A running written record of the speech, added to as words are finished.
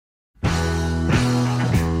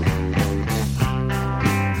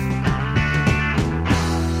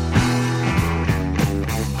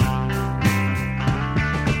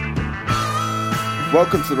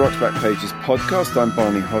Welcome to the Rock's Back Pages podcast. I'm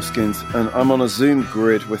Barney Hoskins, and I'm on a Zoom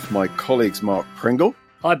grid with my colleagues Marc Pringle.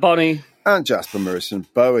 Hi, Barney. And Jasper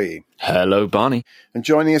Morrison-Bowie. Hello, Barney. And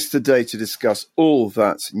joining us today to discuss all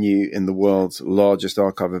that's new in the world's largest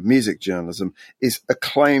archive of music journalism is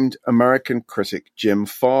acclaimed American critic Jim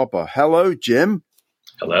Farber. Hello, Jim.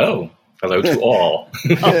 Hello. Hello to all.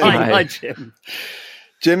 Hi, Jim.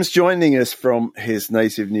 Jim's joining us from his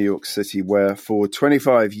native New York City, where for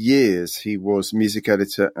 25 years he was music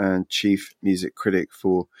editor and chief music critic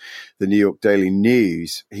for the New York Daily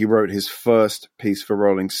News. He wrote his first piece for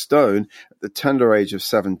Rolling Stone at the tender age of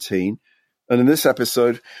 17. And in this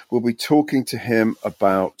episode, we'll be talking to him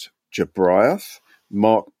about Jobriath,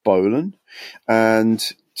 Marc Bolan,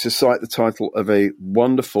 and to cite the title of a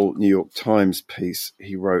wonderful New York Times piece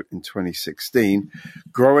he wrote in 2016,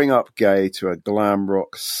 Growing Up Gay to a Glam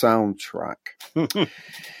Rock Soundtrack.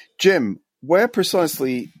 Jim, where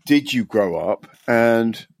precisely did you grow up,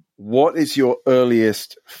 and what is your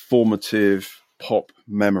earliest formative pop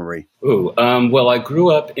memory? Well, I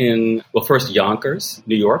grew up in, first Yonkers,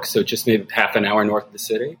 New York, so just maybe half an hour north of the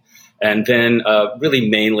city. And then really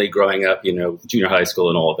mainly growing up, junior high school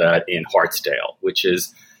and all of that in Hartsdale, which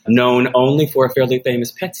is known only for a fairly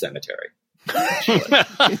famous pet cemetery.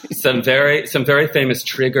 Some very famous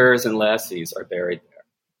triggers and lassies are buried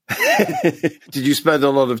there. Did you spend a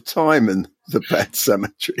lot of time in the pet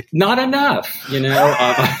cemetery? Not enough,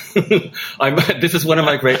 this is one of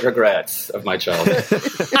my great regrets of my childhood.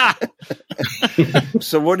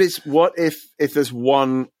 So what if there's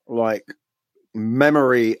one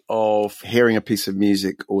memory of hearing a piece of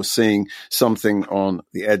music or seeing something on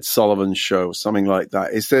the Ed Sullivan Show or something like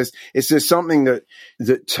that? Is there something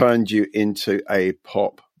that turned you into a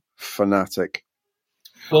pop fanatic?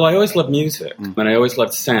 Well, I always loved music and I always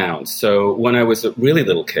loved sound. So when I was a really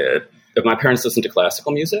little kid, my parents listened to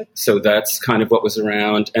classical music. So that's kind of what was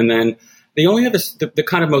around. And then the only other, the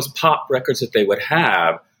kind of most pop records that they would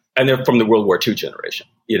have, and they're from the World War II generation,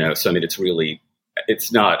 so I mean,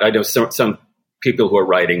 it's not, I know some people who are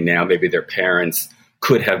writing now, maybe their parents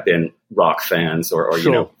could have been rock fans or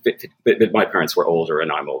sure. But my parents were older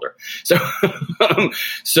and I'm older. So,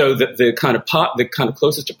 so the kind of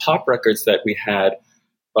closest to pop records that we had,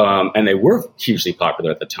 and they were hugely popular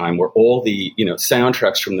at the time, were all the,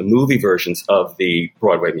 soundtracks from the movie versions of the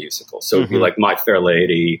Broadway musical. So it'd be like My Fair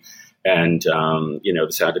Lady and, The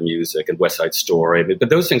Sound of Music and West Side Story. But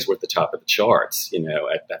those things were at the top of the charts,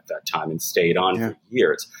 at that time and stayed on for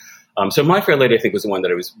years. So My Fair Lady, I think, was the one that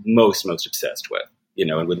I was most obsessed with,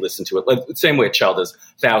 and would listen to it like the same way a child does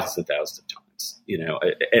thousands and thousands of times,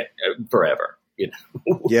 forever,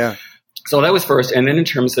 Yeah. So that was first. And then in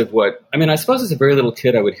terms of I suppose as a very little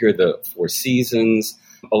kid, I would hear the Four Seasons,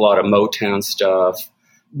 a lot of Motown stuff.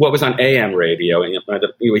 What was on AM radio, and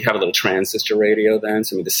we have a little transistor radio then,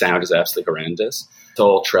 so the sound is absolutely horrendous. It's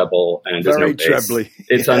all treble, and there's very no bass. trebly.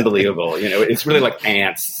 It's unbelievable. It's really like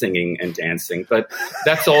ants singing and dancing. But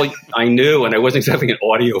that's all I knew, and I wasn't exactly an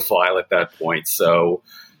audiophile at that point. So,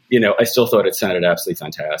 I still thought it sounded absolutely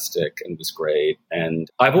fantastic and was great. And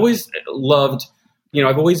I've always loved,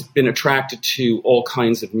 I've always been attracted to all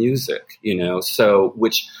kinds of music, so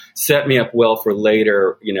which set me up well for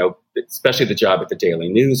later, especially the job at the Daily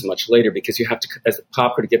News much later, because you have to, as a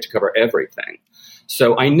pop critic, you have to cover everything.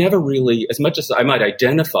 So I never really, as much as I might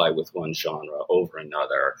identify with one genre over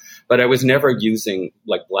another, but I was never using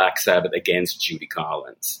like Black Sabbath against Judy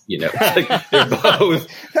Collins. Like they're both.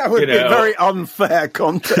 That would be a very unfair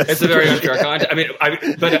contest. It's a very unfair contest.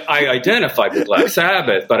 But I identified with Black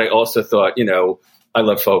Sabbath, but I also thought, I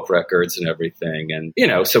love folk records and everything, and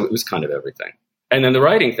so it was kind of everything. And then the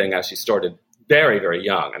writing thing actually started very, very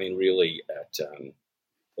young. Really at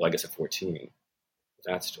I guess at 14,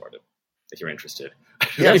 that started. If you're interested.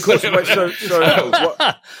 Yes, of course we are.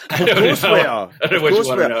 I don't know what you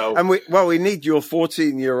want to know. And we need your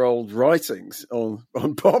 14-year-old writings on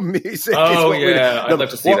pop music. Oh, yeah. I'd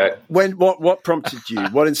love to see that. What prompted you?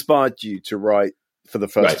 What inspired you to write for the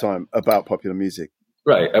first time about popular music?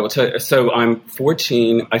 Right. I will tell you. So I'm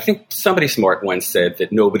 14. I think somebody smart once said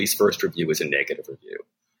that nobody's first review is a negative review.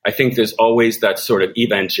 I think there's always that sort of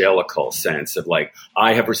evangelical sense of like,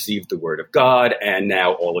 I have received the word of God and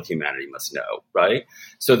now all of humanity must know, right?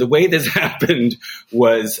 So the way this happened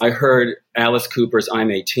was I heard Alice Cooper's I'm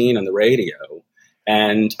 18 on the radio,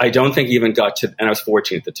 and I don't think he even got to, and I was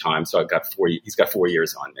 14 at the time, so he's got 4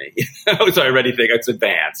 years on me. So I already think it's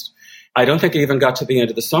advanced. I don't think I even got to the end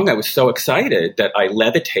of the song. I was so excited that I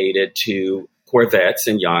levitated to Corvettes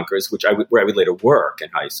in Yonkers, where I would later work in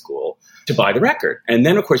high school, to buy the record. And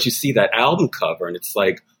then, of course, you see that album cover, and it's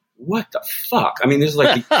like, what the fuck? I mean, this is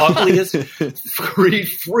like the ugliest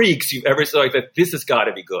freaks you've ever seen. Like that, this has got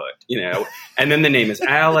to be good, And then the name is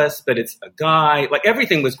Alice, but it's a guy. Like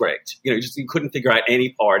everything was great. You couldn't figure out any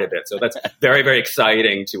part of it. So that's very, very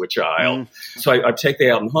exciting to a child. So I take the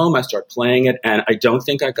album home, I start playing it, and I don't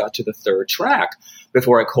think I got to the third track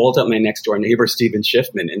before I called up my next door neighbor, Stephen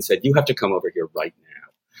Schiffman, and said, "You have to come over here right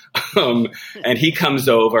now." And he comes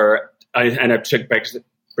over, and I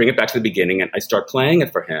bring it back to the beginning, and I start playing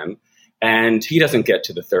it for him. And he doesn't get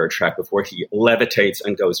to the third track before he levitates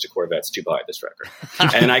and goes to Corvettes to buy this record.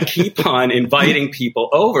 And I keep on inviting people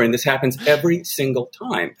over, and this happens every single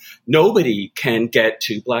time. Nobody can get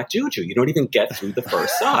to Black Juju. You don't even get through the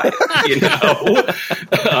first side,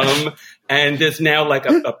 and there's now like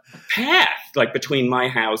a path like between my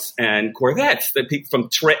house and Corvettes that people from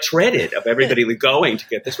treaded of everybody going to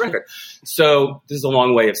get this record. So this is a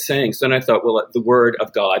long way of saying. So then I thought, well, the word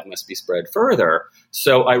of God must be spread further.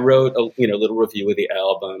 So I wrote a little review of the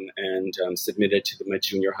album and submitted to my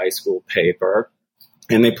junior high school paper.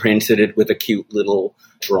 And they printed it with a cute little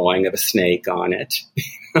drawing of a snake on it,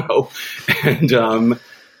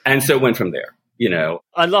 and so it went from there.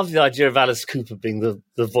 I love the idea of Alice Cooper being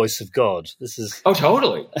the voice of God. This is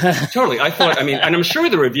totally. I thought, and I'm sure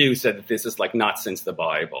the review said that this is like not since the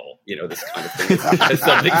Bible, this kind of thing.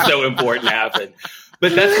 Something so important happened.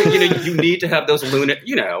 But that's you need to have those you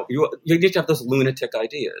need to have those lunatic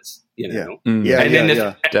ideas, And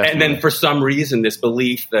then for some reason, this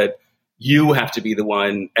belief that you have to be the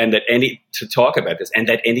one and that to talk about this and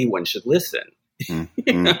that anyone should listen.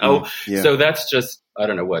 So that's just, I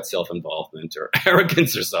don't know what, self-involvement or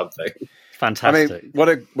arrogance or something. Fantastic.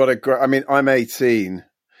 I'm 18.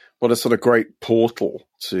 What a sort of great portal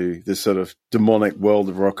to this sort of demonic world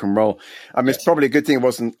of rock and roll. It's probably a good thing it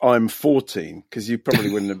wasn't I'm 14, because you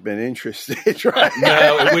probably wouldn't have been interested, right?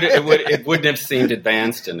 No, it wouldn't have seemed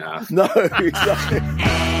advanced enough. No, exactly.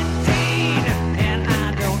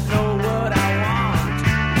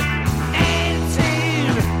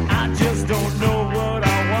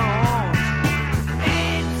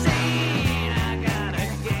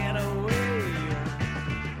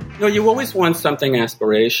 You always want something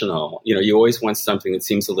aspirational. You always want something that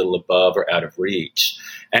seems a little above or out of reach.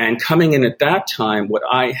 And coming in at that time, what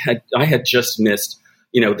I had just missed,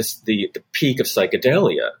 the peak of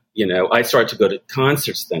psychedelia. I started to go to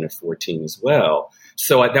concerts then at 14 as well.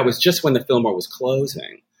 So that was just when the Fillmore was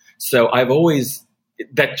closing. So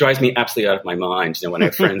that drives me absolutely out of my mind. When I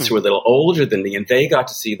have friends who are a little older than me and they got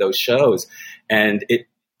to see those shows, and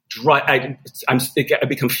I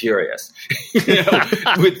become furious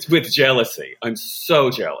with jealousy. I'm so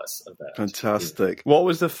jealous of that. Fantastic. What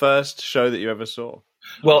was the first show that you ever saw?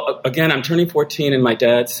 Well, again, I'm turning 14 and my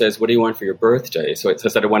dad says, "What do you want for your birthday?" So it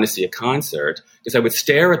says that I want to see a concert, because I would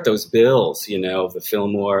stare at those bills, the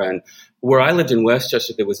Fillmore. And where I lived in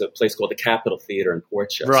Westchester, there was a place called the Capitol Theater in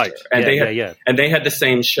Portchester. Right. And and they had the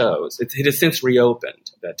same shows. It has since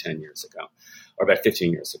reopened about 10 years ago. Or about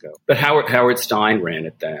 15 years ago. But Howard Stein ran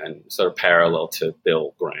it then, sort of parallel to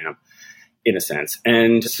Bill Graham, in a sense.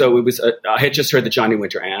 And so it was, I had just heard the Johnny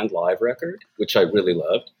Winter and live record, which I really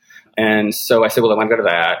loved. And so I said, well, I want to go to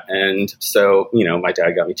that. And so, my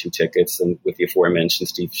dad got me 2 tickets, and with the aforementioned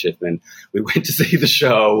Steve Schiffman, we went to see the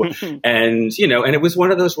show. And, and it was one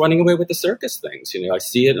of those running away with the circus things. I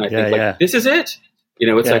see it and I think this is it.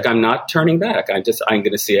 It's like, I'm not turning back. I'm going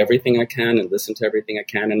to see everything I can and listen to everything I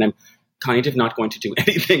can. And I'm kind of not going to do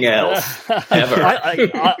anything else ever.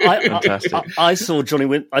 I saw Johnny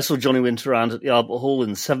Winter around at the Albert Hall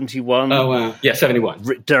in 71. Oh, wow. Yeah, 71.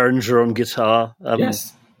 Rick Derringer on guitar.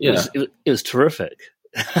 Yes. Yeah. It was terrific.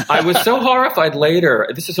 I was so horrified later.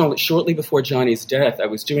 This is only shortly before Johnny's death. I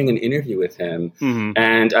was doing an interview with him,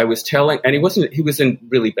 and I was telling, and he was in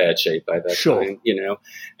really bad shape by that time,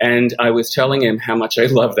 and I was telling him how much I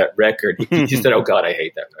love that record. He said, "Oh God, I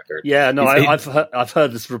hate that record." Yeah, no, I've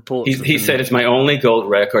heard this report. He said it's my only gold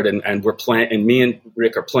record, and we're playing, and me and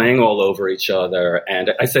Rick are playing all over each other.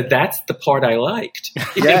 And I said, that's the part I liked,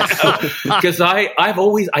 because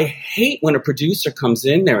I hate when a producer comes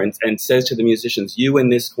in there and says to the musicians, "You in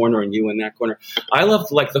this corner and you in that corner." I love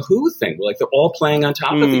like the Who thing, like they're all playing on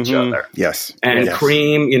top of each other. Yes. And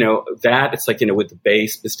Cream, that it's like, with the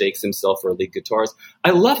bass mistakes himself for lead guitars. I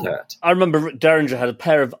love that. I remember Rick Derringer had a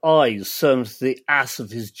pair of eyes sewn to the ass of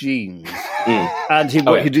his jeans. And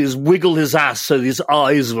he'd just wiggle his ass so his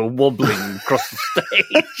eyes were wobbling across the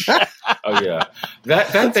stage. Oh yeah.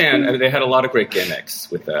 That band, they had a lot of great gimmicks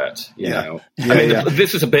with that, you know. Yeah.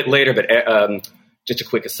 This was a bit later, but just a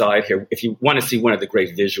quick aside here, if you want to see one of the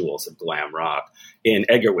great visuals of glam rock, in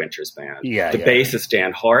Edgar Winter's band, the bassist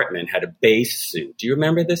Dan Hartman had a bass suit. Do you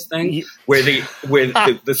remember this thing? Where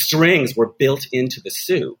the strings were built into the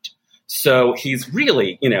suit. So he's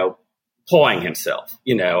really, pawing himself,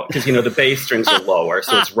 because, the bass strings are lower,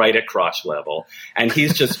 so it's right at crotch level. And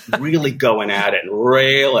he's just really going at it and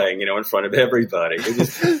railing, in front of everybody. It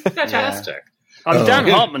was fantastic. Dan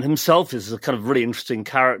Hartman himself is a kind of really interesting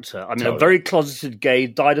character. I mean, a very closeted gay,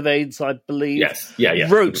 died of AIDS, I believe. Yes, yeah.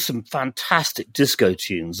 Wrote some fantastic disco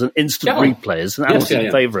tunes and instant replays, and that was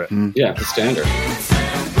his favourite. Yeah, the standard.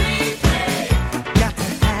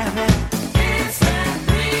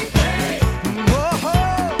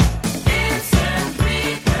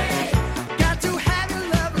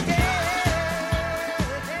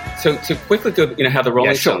 So to quickly go, how the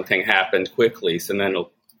Rolling Stone thing happened quickly, so then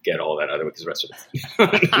it'll get all that other because the rest of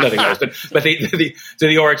it nothing matters. But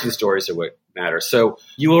the origin stories are what matter. So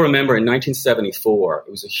you will remember in 1974,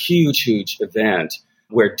 it was a huge event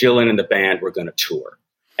where Dylan and the band were going to tour.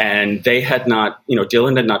 And they had not,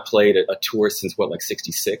 Dylan had not played a tour since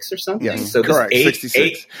 66 or something. Yes, so correct.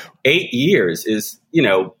 This 8 years is,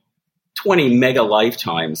 20 mega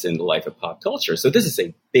lifetimes in the life of pop culture. So this is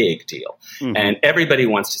a big deal. Mm-hmm. And everybody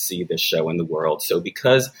wants to see this show in the world. So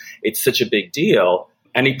because it's such a big deal,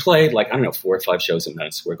 and he played 4 or 5 shows in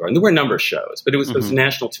Madison Square Garden. There were a number of shows, but it was a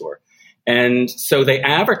national tour. And so they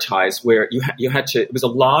advertised where you had to, it was a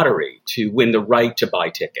lottery to win the right to buy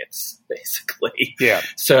tickets, basically. Yeah.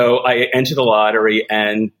 So I entered the lottery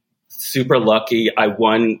and super lucky, I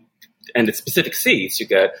won, and it's specific seats. You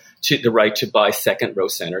get the right to buy second row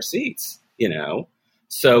center seats,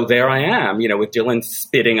 So there I am, with Dylan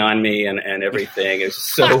spitting on me and everything. It was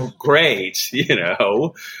so great,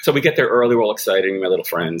 So we get there early, we're all excited, my little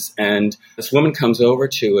friends. And this woman comes over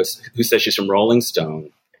to us who says she's from Rolling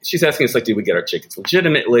Stone. She's asking us, did we get our tickets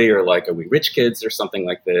legitimately? Or are we rich kids or something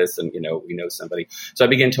like this? And, we know somebody. So I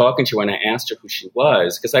began talking to her and I asked her who she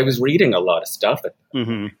was because I was reading a lot of stuff at that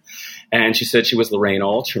time. And she said she was Lorraine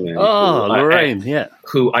Alterman. Oh, Lorraine,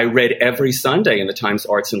 who I read every Sunday in the Times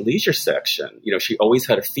Arts and Leisure section. She always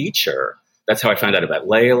had a feature. That's how I found out about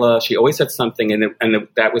Layla. She always had something, and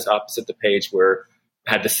that was opposite the page where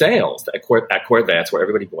had the sales at Corvettes where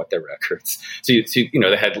everybody bought their records. So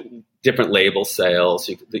they had different label sales.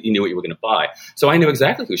 You knew what you were going to buy. So I knew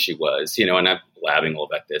exactly who she was, and I'm blabbing all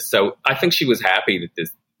about this. So I think she was happy that this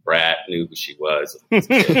brat knew who she was.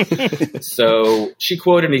 So she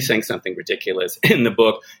quoted me saying something ridiculous in the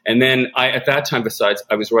book. And then at that time, besides,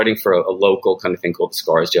 I was writing for a local kind of thing called the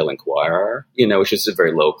Scarsdale Inquirer, which is a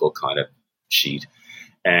very local kind of sheet.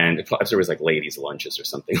 And there was ladies' lunches or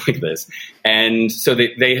something like this. And so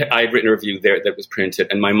I had written a review there that was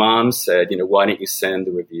printed. And my mom said, why don't you send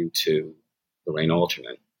the review to Lorraine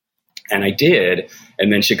Alterman? And I did.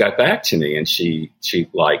 And then she got back to me and she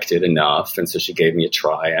liked it enough. And so she gave me a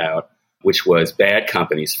tryout, which was Bad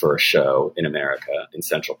Company's first show in America in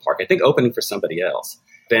Central Park, I think opening for somebody else.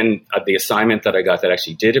 Then the assignment that I got that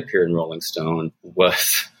actually did appear in Rolling Stone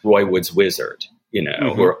was Roy Wood's Wizard.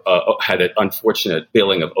 Who had an unfortunate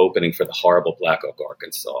billing of opening for the horrible Black Oak,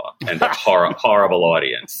 Arkansas, and a horrible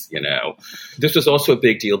audience. This was also a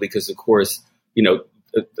big deal because, of course,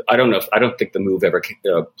 I don't think the move ever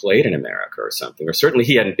played in America or something, or certainly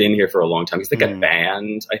he hadn't been here for a long time because they got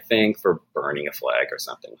banned, I think, for burning a flag or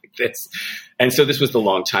something like this. And so this was the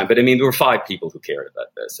long time. But I mean, there were 5 people who cared about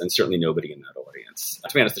this, and certainly nobody in that audience.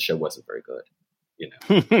 To be honest, the show wasn't very good.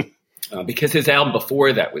 Because his album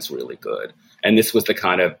before that was really good. And this was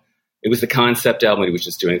it was the concept album. He was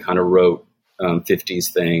just doing kind of wrote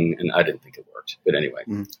 50s thing. And I didn't think it worked. But anyway,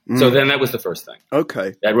 so then that was the first thing.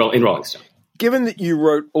 Okay. In Rolling Stone. Given that you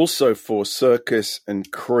wrote also for Circus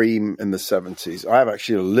and Cream in the 70s, I have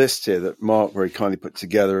actually a list here that Marc very kindly put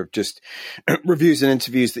together of just reviews and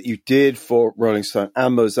interviews that you did for Rolling Stone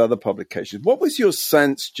and those other publications. What was your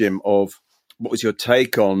sense, Jim, what was your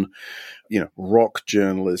take on, rock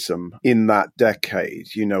journalism in that decade?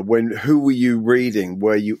 Who were you reading?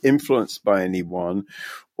 Were you influenced by anyone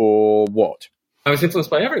or what? I was influenced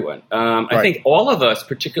by everyone. I think all of us,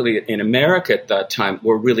 particularly in America at that time,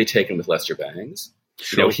 were really taken with Lester Bangs.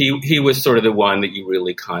 Sure. He was sort of the one that you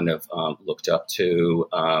really kind of looked up to,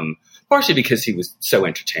 partially because he was so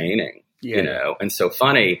entertaining, and so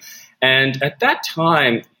funny. And at that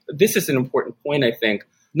time, this is an important point, I think,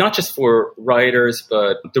 not just for writers,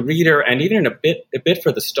 but the reader, and even a bit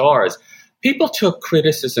for the stars. People took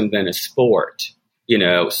criticism then as sport,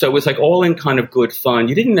 so it was all in kind of good fun.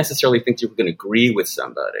 You didn't necessarily think you were going to agree with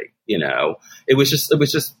somebody, it was just,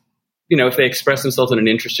 if they expressed themselves in an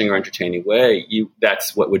interesting or entertaining way,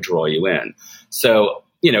 that's what would draw you in. So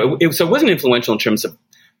so it wasn't influential in terms of,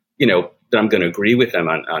 that I'm going to agree with them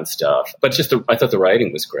on stuff, but just I thought the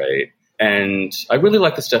writing was great. And I really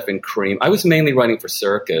liked the stuff in Cream. I was mainly writing for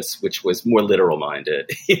Circus, which was more literal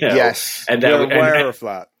minded. Yes. And you're aware of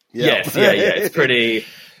that. Yeah. Yes. Yeah. It's pretty,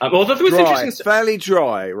 although there was dry, interesting stuff. Fairly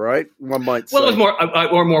dry, right? One might say. Well, it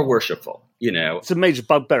was more worshipful. It's a major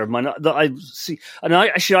bugbear of mine that I see. And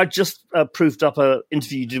I just proved up an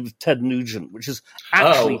interview you did with Ted Nugent, which is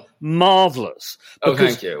actually marvelous. Oh,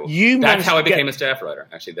 thank you. That's how I became a staff writer.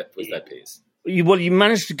 Actually, that was that piece. You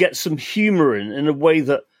managed to get some humor in a way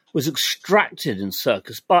that was extracted in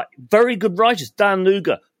Circus by very good writers. Dan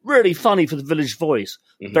Luger, really funny for the Village Voice,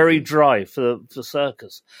 very dry for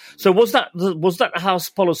Circus. So was that the house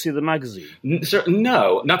policy of the magazine?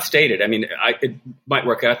 No, not stated. I mean, it might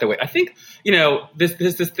work out that way. I think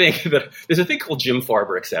there's a thing called Jim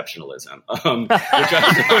Farber exceptionalism, which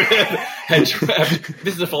I sort of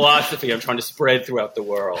this is a philosophy I'm trying to spread throughout the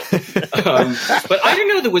world. But I didn't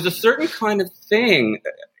know there was a certain kind of thing.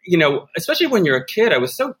 Especially when you're a kid, I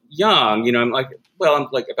was so young, I'm like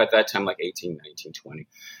about that time, like 18, 19, 20,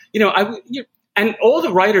 and all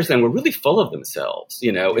the writers then were really full of themselves,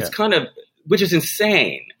 it's kind of, which is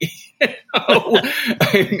insane.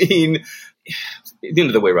 I mean,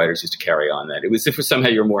 the way writers used to carry on that, it was if somehow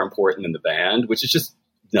you're more important than the band, which is just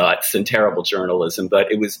nuts and terrible journalism,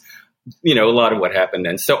 but it was, a lot of what happened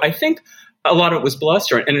then. So I think a lot of it was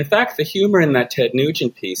bluster. And in fact, the humor in that Ted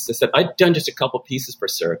Nugent piece is that I'd done just a couple pieces for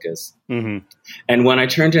Circus. Mm-hmm. And when I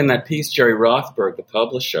turned in that piece, Jerry Rothberg, the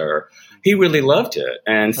publisher, he really loved it.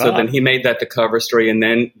 And so then he made that the cover story. And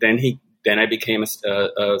then I became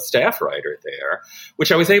a staff writer there,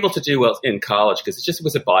 which I was able to do well in college because it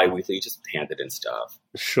was a biweekly, you just handed in stuff.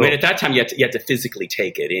 Sure. I mean, at that time, you had to physically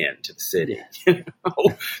take it in to the city,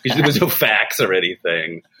 because there was no fax or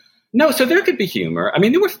anything. No, so there could be humor. I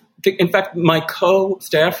mean, in fact, my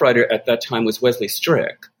co-staff writer at that time was Wesley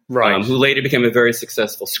Strick, right, who later became a very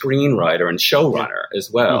successful screenwriter and showrunner as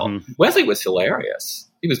well. Mm-hmm. Wesley was hilarious.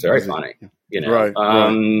 He was very funny, right.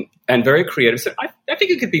 And very creative. So I think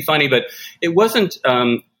it could be funny, but it wasn't.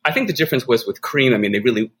 I think the difference was with Cream. I mean,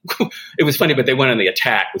 it was funny, but they went on the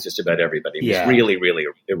attack with just about everybody. It was really, really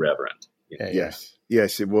irreverent.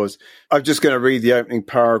 Yes, it was. I'm just going to read the opening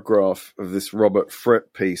paragraph of this Robert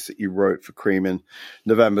Fripp piece that you wrote for Cream in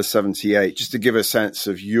November 78, just to give a sense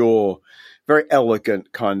of your very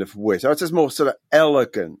elegant kind of wit. It's just more sort of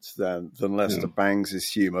elegant than Lester Bangs'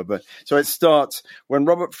 humour. But so it starts, when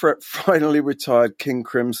Robert Fripp finally retired King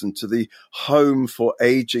Crimson to the home for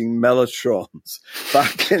aging mellotrons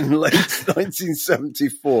back in late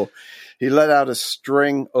 1974, he let out a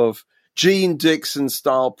string of Gene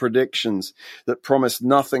Dixon-style predictions that promised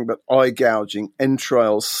nothing but eye-gouging,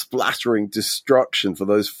 entrails-splattering destruction for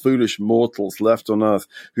those foolish mortals left on Earth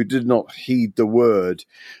who did not heed the word.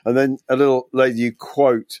 And then a little later you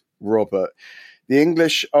quote Robert, "The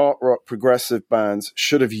English art rock progressive bands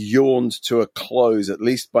should have yawned to a close at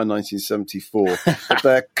least by 1974, but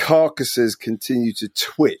their carcasses continue to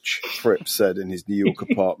twitch," Fripp said in his New York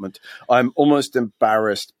apartment. "I'm almost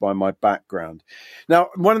embarrassed by my background." Now,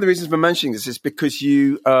 one of the reasons for mentioning this is because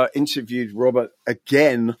you interviewed Robert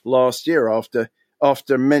again last year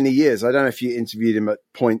after many years. I don't know if you interviewed him at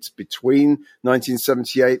points between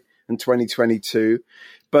 1978 and 2022,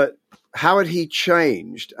 but how had he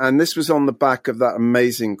changed? And this was on the back of that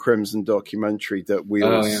amazing Crimson documentary that we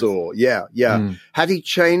all saw. Yeah. Had he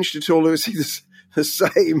changed at all, or was he the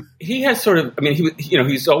same? He has sort of, I mean,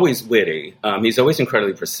 he's always witty. He's always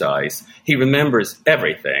incredibly precise. He remembers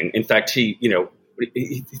everything. In fact, he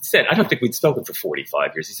said, I don't think we'd spoken for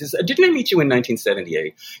 45 years. He says, "Didn't I meet you in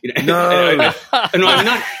 1978? No. No, I'm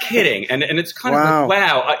not kidding. And it's kind of like,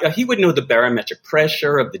 wow, he would know the barometric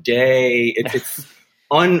pressure of the day. It's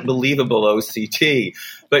unbelievable OCT.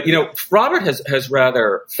 But, Robert has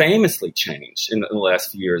rather famously changed in the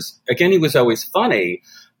last few years. Again, he was always funny,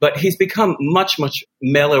 but he's become much, much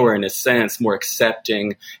mellower in a sense, more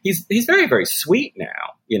accepting. He's very, very sweet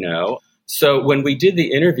now, So when we did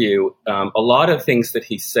the interview, a lot of things that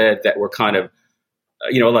he said that were kind of,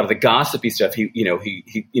 a lot of the gossipy stuff, he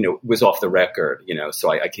was off the record, so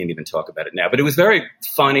I can't even talk about it now. But it was very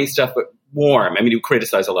funny stuff, but warm. I mean, he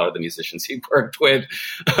criticized a lot of the musicians he worked with,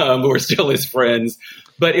 who are still his friends.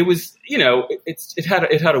 But it was, it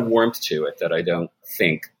had a warmth to it that I don't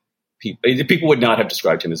think people would not have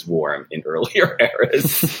described him as warm in earlier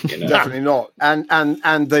eras. Definitely not.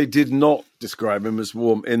 And they did not describe him as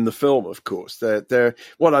warm in the film, of course. They're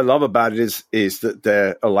what I love about it is that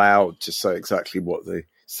they're allowed to say exactly what they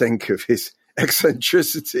think of his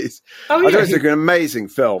eccentricities. Oh, I yeah, think it's an amazing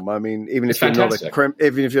film. I mean, even if you're fantastic.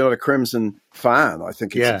 not a Crimson fan, I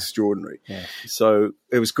think it's extraordinary. Yeah. So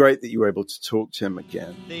it was great that you were able to talk to him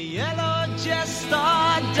again. The yellow jester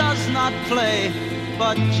does not play,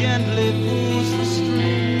 but gently pulls the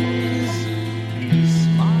strings. He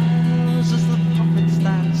smiles as the puppets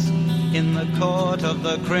dance in the court of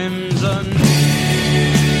the Crimson.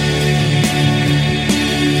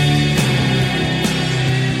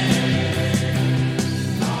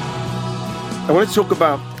 I want to talk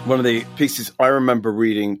about one of the pieces I remember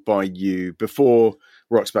reading by you before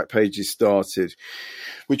Rock's Back Pages started,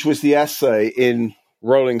 which was the essay in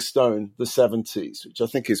Rolling Stone, the 70s, which I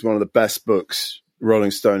think is one of the best books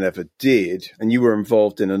Rolling Stone ever did. And you were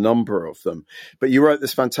involved in a number of them. But you wrote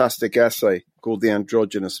this fantastic essay called The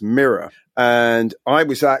Androgynous Mirror. And I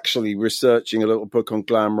was actually researching a little book on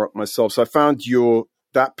glam rock myself. So I found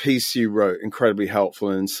that piece you wrote incredibly helpful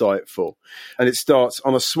and insightful. And it starts,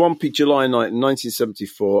 on a swampy July night in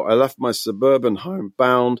 1974, I left my suburban home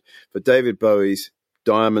bound for David Bowie's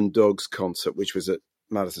Diamond Dogs concert, which was at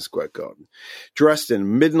Madison Square Garden, dressed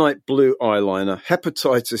in midnight blue eyeliner,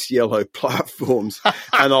 hepatitis yellow platforms,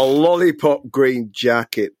 and a lollipop green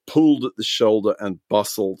jacket pulled at the shoulder and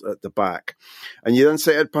bustled at the back. And you then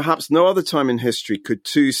say, at perhaps no other time in history could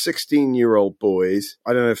two 16-year-old boys,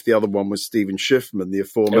 I don't know if the other one was Stephen Schiffman, the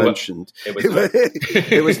aforementioned,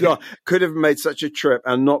 it was not, could have made such a trip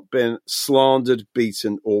and not been slandered,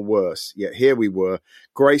 beaten, or worse. Yet here we were,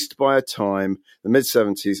 graced by a time, the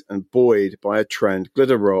mid-70s, and buoyed by a trend,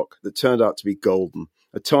 glitter rock, that turned out to be golden.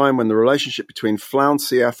 A time when the relationship between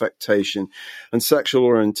flouncy affectation and sexual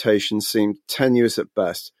orientation seemed tenuous at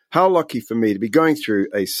best. How lucky for me to be going through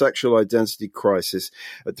a sexual identity crisis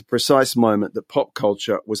at the precise moment that pop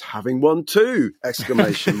culture was having one too!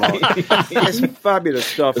 Exclamation mark. It's fabulous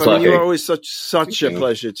stuff. I mean, you're always such a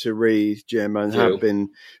pleasure to read, Jim, and have been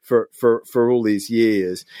for all these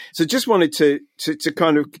years. So just wanted to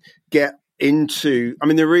kind of get into, I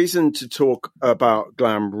mean, the reason to talk about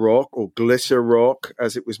glam rock or glitter rock,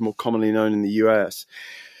 as it was more commonly known in the US,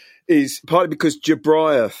 is partly because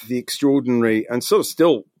Jabriath, the extraordinary and sort of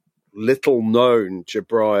still little known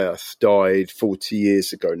Jabriath, died 40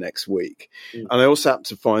 years ago next week. And I also happened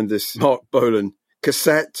to find this Marc Bolan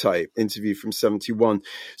cassette tape interview from 71.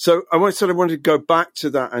 So I wanted to go back to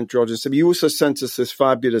that androgynous. You also sent us this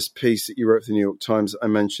fabulous piece that you wrote for the New York Times I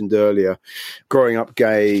mentioned earlier, Growing Up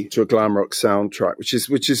Gay to a Glam Rock Soundtrack,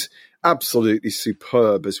 which is absolutely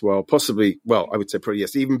superb as well. Possibly, well, I would say probably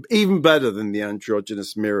yes, even better than The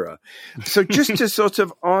Androgynous Mirror. So just to sort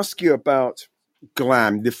of ask you about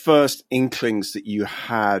glam, the first inklings that you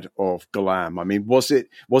had of glam. I mean, was it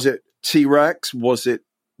T-Rex? Was it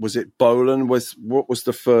Bolan? What was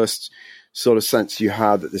the first sort of sense you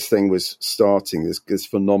had that this thing was starting, this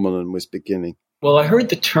phenomenon was beginning? Well, I heard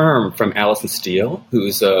the term from Alison Steele,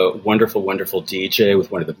 who's a wonderful, wonderful DJ with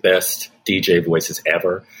one of the best DJ voices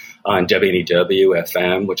ever on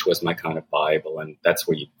WNEW-FM, which was my kind of Bible, and that's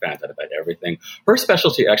where you found out about everything. Her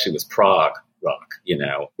specialty actually was prog rock,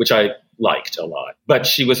 which I liked a lot. But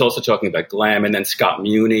she was also talking about glam, and then Scott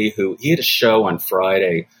Muni, he had a show on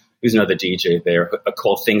Friday, who's another DJ there,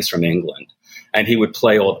 called Things from England. And he would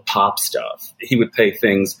play all the pop stuff. He would play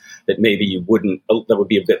things that maybe you wouldn't, that would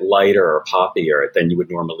be a bit lighter or poppier than you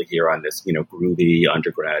would normally hear on this, groovy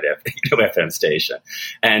underground FM station.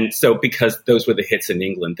 And so because those were the hits in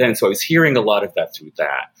England then, so I was hearing a lot of that through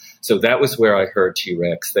that. So that was where I heard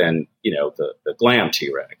T-Rex, then, the glam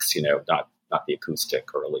T-Rex, not the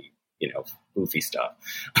acoustic early, goofy stuff.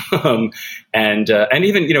 And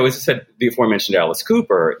even, as I said, the aforementioned Alice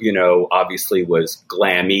Cooper, obviously was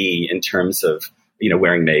glammy in terms of,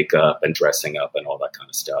 wearing makeup and dressing up and all that kind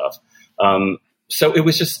of stuff. So it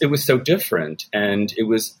was so different. And it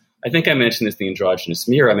was, I think I mentioned this, the androgynous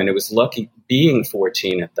mirror. I mean, it was lucky being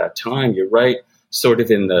 14 at that time. You're right. Sort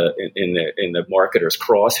of in the marketer's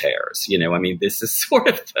crosshairs, I mean, this is sort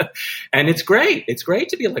of, and it's great. It's great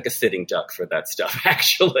to be like a sitting duck for that stuff,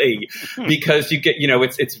 actually, because you get,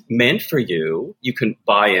 it's meant for you. You can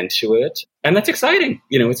buy into it, and that's exciting.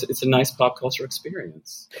 It's a nice pop culture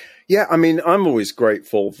experience. Yeah, I mean, I'm always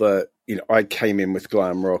grateful that I came in with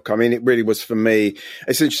glam rock. I mean, it really was for me.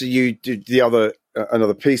 Essentially, you did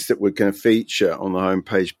another piece that we're going to feature on the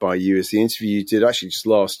homepage by you is the interview you did actually just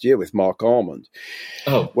last year with Mark Armand,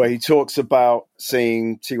 where he talks about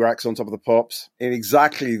seeing T-Rex on Top of the Pops in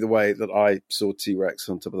exactly the way that I saw T-Rex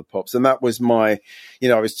on Top of the Pops. And that was I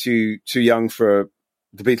was too young for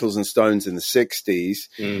the Beatles and Stones in the 60s.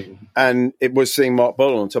 Mm-hmm. And it was seeing Marc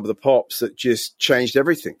Bolan on Top of the Pops that just changed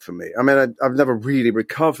everything for me. I mean, I've never really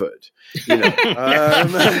recovered,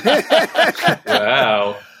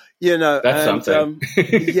 Wow. You know, That's something.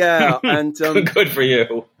 Yeah, and good for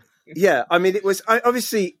you. Yeah, I mean, it was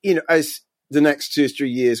obviously, you know, as the next 2 or 3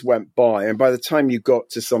 years went by, and by the time you got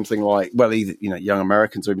to something like, well, either, you know, Young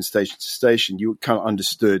Americans or even Station to Station, you kind of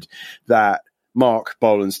understood that Marc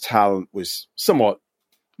Bolan's talent was somewhat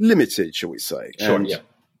limited, shall we say. Sure, and yeah.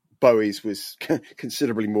 Bowie's was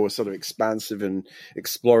considerably more sort of expansive and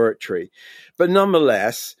exploratory. But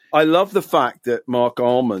nonetheless, I love the fact that Mark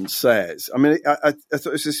Almond says, I mean, I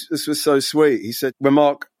thought this was so sweet. He said, when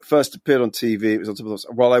Mark first appeared on TV, it was on top of those,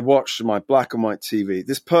 while I watched my black and white TV,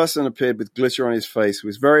 this person appeared with glitter on his face,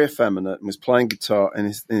 was very effeminate, and was playing guitar in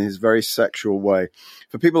his very sexual way.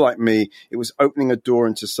 For people like me, it was opening a door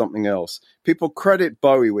into something else. People credit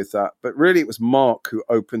Bowie with that, but really it was Mark who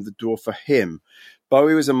opened the door for him.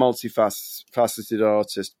 Bowie was a multifaceted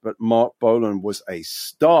artist, but Marc Bolan was a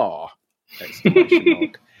star!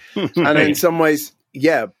 Exclamation mark. And in some ways,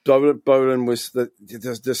 yeah, Bolan was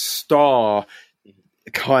the star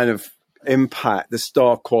kind of impact, the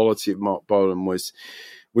star quality of Marc Bolan was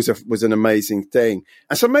an amazing thing.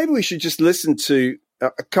 And so maybe we should just listen to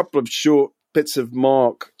a couple of short bits of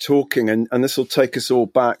Mark talking, and this will take us all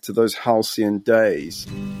back to those halcyon days.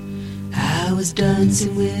 I was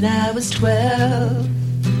dancing when I was 12.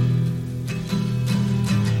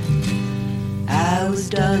 I was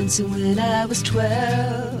dancing when I was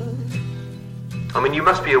 12. I mean, you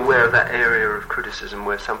must be aware of that area of criticism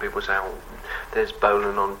where some people say, oh, there's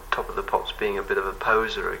Bolan on Top of the Pops being a bit of a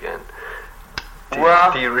poser again.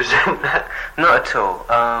 Do you resent that? Not at all,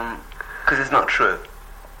 because it's not true.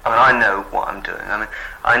 I mean, I know what I'm doing. I mean,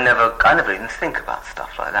 I never even think about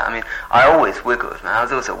stuff like that. I mean, I always wiggled, man. I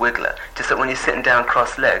was always a wiggler. Just that when you're sitting down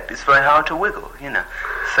cross-legged, it's very hard to wiggle, you know.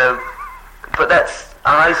 So, but that's,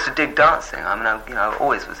 I used to dig dancing. I mean, I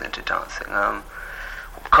always was into dancing.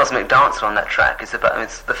 Cosmic Dancer on that track is about, I mean,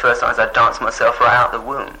 it's the first time I danced myself right out the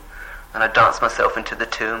womb. And I danced myself into the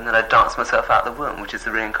tomb, and I danced myself out the womb, which is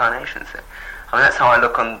the reincarnation thing. I mean, that's how I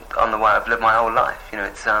look on the way I've lived my whole life. You know,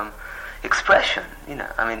 it's, expression, you know.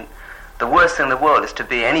 I mean, the worst thing in the world is to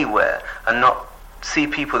be anywhere and not see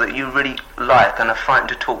people that you really like and are frightened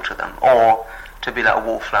to talk to them, or to be like a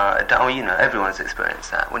wallflower at a dance. You know, everyone's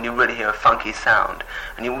experienced that, when you really hear a funky sound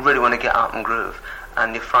and you really want to get up and groove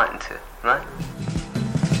and you're frightened to, right?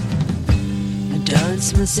 I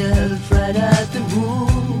dance myself right out the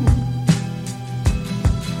womb.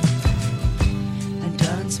 I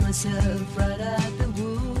dance myself right out the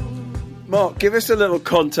womb. Mark, give us a little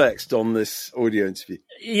context on this audio interview.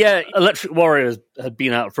 Yeah, Electric Warrior had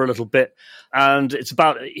been out for a little bit, and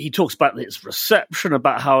he talks about its reception,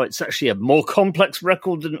 about how it's actually a more complex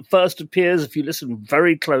record than it first appears if you listen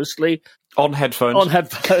very closely. On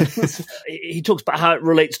headphones. He talks about how it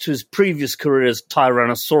relates to his previous career as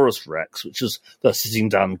Tyrannosaurus Rex, which was the sitting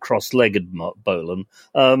down cross-legged Marc Bolan.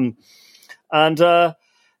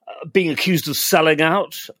 Being accused of selling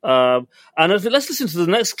out. Let's listen to the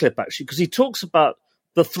next clip, actually, because he talks about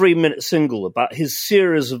the 3-minute single, about his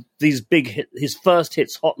series of these big hits, his first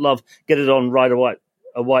hits, Hot Love, Get It On, Ride a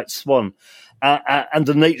White Swan, and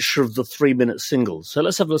the nature of the 3-minute single. So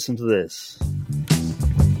let's have a listen to this.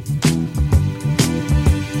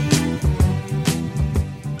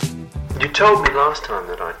 You told me last time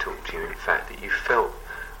that I talked to you, in fact, that you felt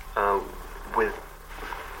with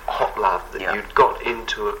Hot Love that you'd got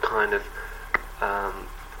into a kind of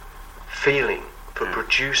feeling for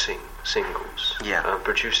producing singles,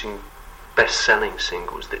 producing best-selling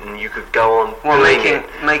singles, that you could go on making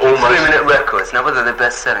 3-minute records. Now, whether they're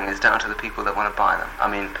best-selling is down to the people that want to buy them. I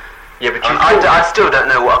mean, I still don't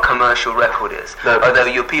know what a commercial record is. No, although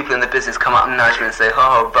your people in the business come up and nudge me and say,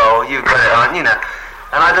 "Oh, Bo, you got it on," you know,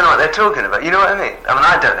 and I don't know what they're talking about. You know what I mean? I mean,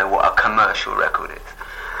 I don't know what a commercial record is.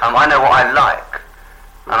 I know what I like.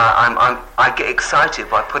 And I get excited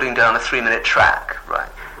by putting down a 3-minute track, right?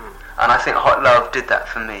 And I think Hot Love did that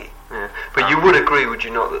for me. Yeah. But you would agree, would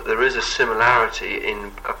you not, that there is a similarity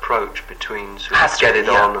in approach between sort of Get It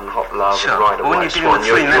On and Hot Love and Ride a White Swan? When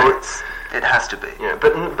you're dealing with 3 minutes, it has to be. Yeah,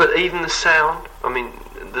 but even the sound, I mean,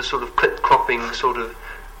 the sort of clip-clopping sort of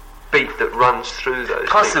beat that runs through those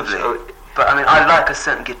possibly. But I mean, I like a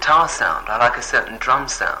certain guitar sound. I like a certain drum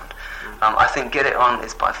sound. I think Get It On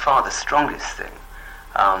is by far the strongest thing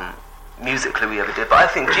musically we ever did, but I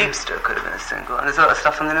think Jeepster could have been a single, and there's a lot of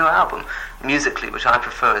stuff on the new album musically which I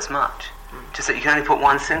prefer as much, just that you can only put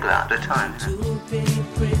one single out at a time, you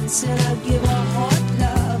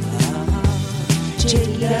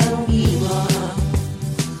know?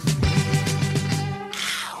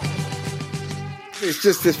 it's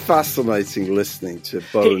just this fascinating listening to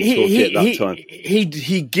Bolan talking at that time.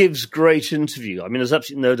 He gives great interview. I mean, there's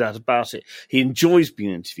absolutely no doubt about it. He enjoys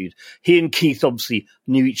being interviewed. He and Keith obviously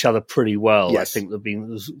knew each other pretty well. Yes. I think there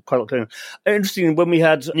was quite a lot going on. Interesting, when we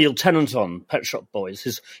had Neil Tennant on Pet Shop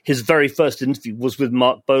Boys, his very first interview was with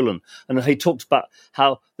Marc Bolan, and he talked about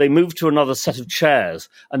how they moved to another set of chairs,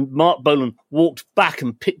 and Marc Bolan walked back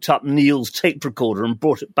and picked up Neil's tape recorder and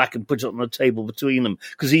brought it back and put it on the table between them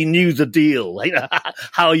because he knew the deal, like,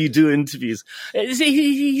 how you do interviews.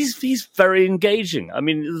 He's very engaging. I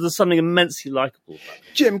mean, there's something immensely likable about him.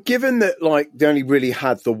 Jim, given that like they only really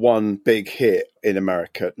had the one big hit in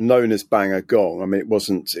America, known as Bang a Gong. I mean, it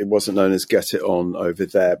wasn't known as Get It On over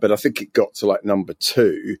there, but I think it got to like number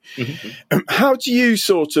 2. Mm-hmm. How do you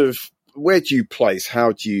where do you place?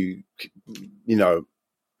 How do you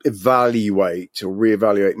evaluate or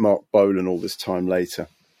reevaluate Marc Bolan all this time later?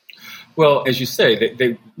 Well, as you say,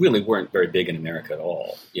 they really weren't very big in America at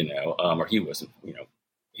all, or he wasn't,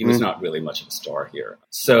 he was not really much of a star here.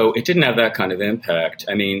 So it didn't have that kind of impact.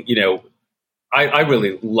 I mean, I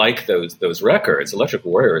really like those records. Electric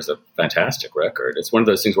Warrior is a fantastic record. It's one of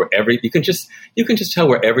those things where you can just tell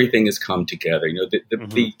where everything has come together.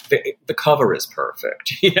 The cover is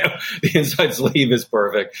perfect. The inside sleeve is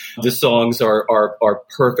perfect. The songs are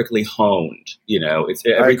perfectly honed.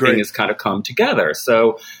 Everything has kind of come together.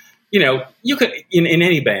 So, you could in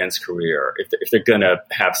any band's career, if they're going to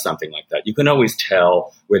have something like that, you can always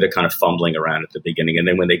tell where they're kind of fumbling around at the beginning, and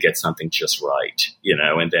then when they get something just right,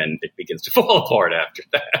 and then it begins to fall apart after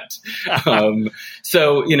that.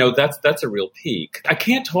 So that's a real peak. I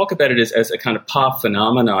can't talk about it as a kind of pop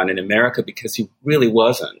phenomenon in America because he really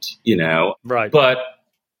wasn't, right? But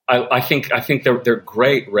I think they're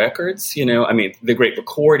great records. I mean, they're great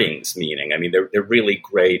recordings. Meaning, I mean, they're really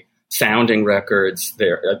great sounding records.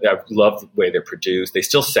 I love the way they're produced. They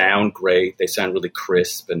still sound great. They sound really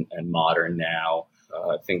crisp and modern now.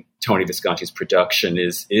 I think Tony Visconti's production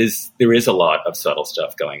there is a lot of subtle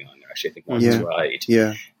stuff going on there. Actually, I think Mark is right.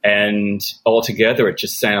 Yeah. And altogether, it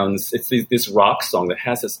just sounds, it's this rock song that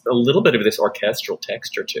has a little bit of this orchestral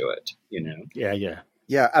texture to it, Yeah.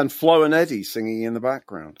 Yeah, and Flo and Eddie singing in the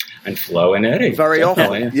background. And Flo and Eddie. Very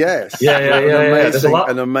definitely. often, yes. Yeah.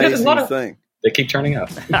 An amazing thing. They keep turning up.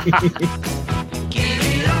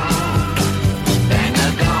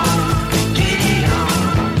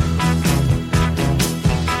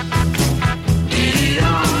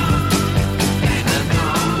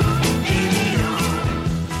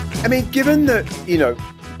 I mean, given that,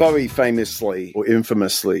 Bowie famously or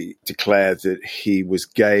infamously declared that he was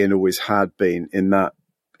gay and always had been in that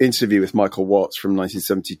interview with Michael Watts from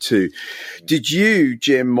 1972. Did you,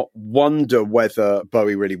 Jim, wonder whether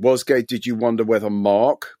Bowie really was gay? Did you wonder whether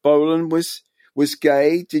Marc Bolan was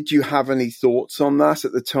gay? Did you have any thoughts on that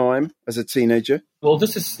at the time as a teenager? Well,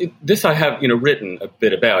 this I have written a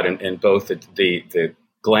bit about in both the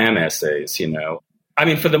Glam essays. I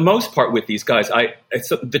mean, for the most part with these guys,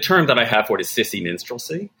 the term that I have for it is sissy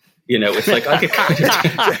minstrelsy. It's like I could kind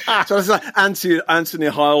of so it's like Anthony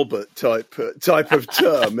Heilbert type of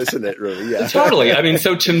term, isn't it? Really, yeah. Totally. I mean,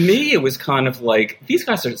 so to me, it was kind of like these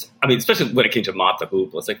guys are. I mean, especially when it came to Mott the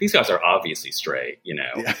Hoople, it's like these guys are obviously straight,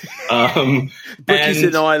 Yeah. Brickies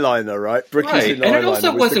in eyeliner, right? Brickies in eyeliner. And it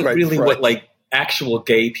also wasn't really what like actual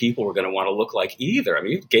gay people were going to want to look like either. I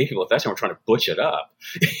mean, gay people at that time were trying to butch it up.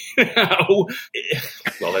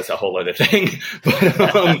 Well, that's a whole other thing,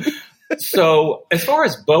 but. So as far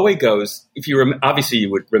as Bowie goes, if you obviously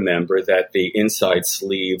you would remember that the inside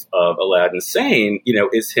sleeve of Aladdin Sane,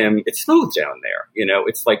 is him. It's smooth down there.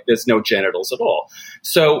 It's like there's no genitals at all.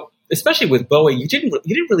 So especially with Bowie, you didn't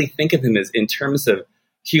really think of him as in terms of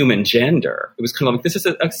human gender. It was kind of like this is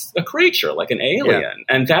a creature, like an alien,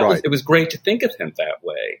 and it was great to think of him that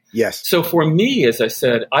way. Yes. So for me, as I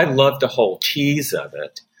said, I loved the whole tease of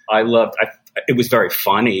it. It was very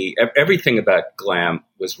funny. Everything about Glam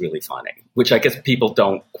was really funny, which I guess people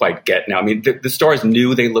don't quite get now. I mean, the stars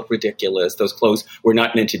knew they looked ridiculous. Those clothes were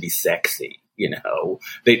not meant to be sexy,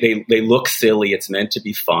 They look silly. It's meant to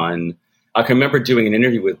be fun. I can remember doing an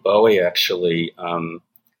interview with Bowie, actually, and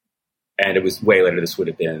it was way later. This would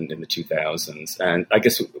have been in the 2000s. And I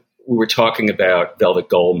guess we were talking about Velvet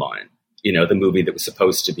Goldmine, the movie that was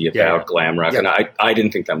supposed to be about glam rock. Yeah. And I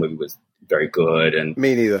didn't think that movie was very good. And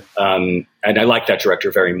me neither. And I like that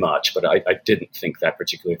director very much, but I didn't think that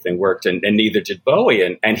particular thing worked, and neither did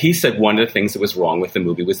Bowie. And he said one of the things that was wrong with the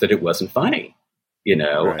movie was that it wasn't funny,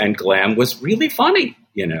 right. And Glam was really funny,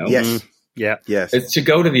 Yes. Mm-hmm. Yeah. Yes. It's to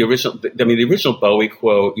go to the original, the original Bowie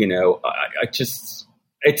quote,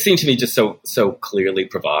 it seemed to me just so clearly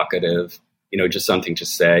provocative. just something to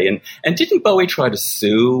say. And didn't Bowie try to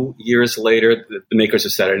sue years later the makers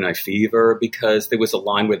of Saturday Night Fever because there was a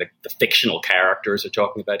line where the fictional characters are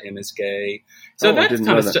talking about him as gay? So that's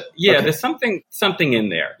kind of stuff. Yeah, okay. There's something in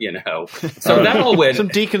there, So that all went some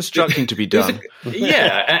deconstructing to be done.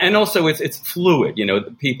 And also it's fluid.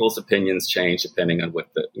 People's opinions change depending on what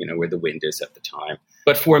where the wind is at the time.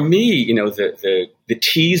 But for me, the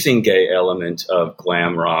teasing gay element of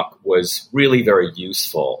glam rock was really very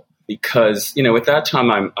useful. Because, at that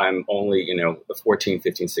time, I'm only, 14,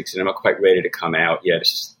 15, 16. I'm not quite ready to come out yet.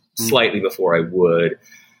 It's just slightly before I would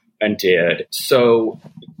and did. So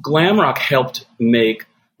glam rock helped make,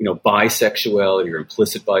 bisexuality or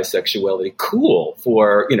implicit bisexuality cool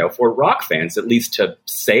for rock fans, at least to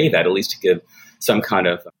say that, at least to give some kind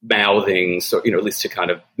of mouthing, so, at least to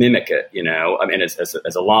kind of mimic it,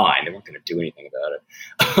 as a line. They weren't going to do anything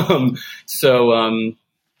about it.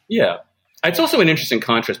 Yeah. It's also an interesting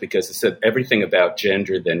contrast because it said everything about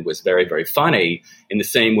gender then was very, very funny in the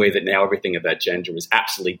same way that now everything about gender is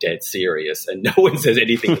absolutely dead serious and no one says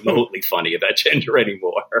anything remotely funny about gender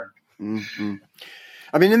anymore. Mm-hmm.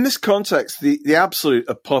 I mean, in this context, the absolute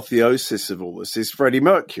apotheosis of all this is Freddie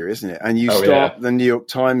Mercury, isn't it? And you start the New York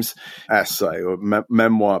Times essay or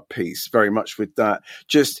memoir piece very much with that.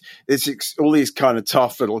 Just it's all these kind of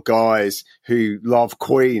tough little guys who love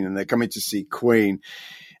Queen and they're coming to see Queen.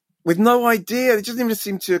 With no idea, it doesn't even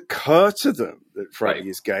seem to occur to them that Freddie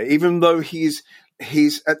is gay, even though he's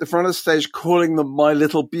at the front of the stage calling them my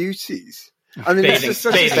little beauties. I mean, this is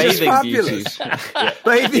fabulous.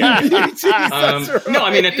 Bathing beauties. Right. No,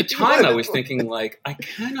 I mean, at the time I was thinking, I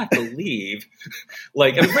cannot believe,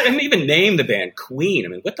 I didn't even name the band Queen. I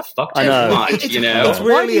mean, what the fuck do you want, It's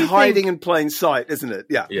really hiding in plain sight, isn't it?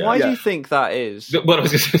 Yeah. Why do you think that is?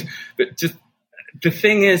 The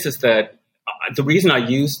thing is that the reason I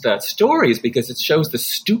used that story is because it shows the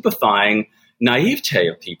stupefying naivete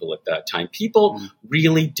of people at that time. People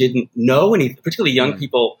really didn't know anything, particularly young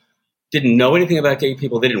people didn't know anything about gay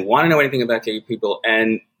people. They didn't want to know anything about gay people.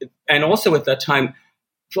 And also at that time,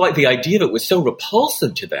 the idea of it was so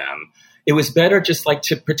repulsive to them. It was better just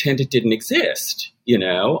to pretend it didn't exist,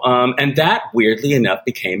 and that weirdly enough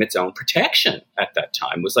became its own protection at that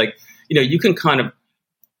time. It was you can kind of,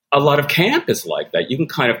 a lot of camp is like that. You can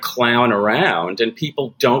kind of clown around and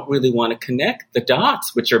people don't really want to connect the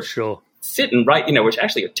dots, which are sitting right, which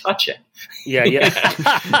actually are touching. Yeah.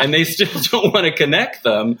 And they still don't want to connect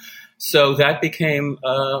them. So that became,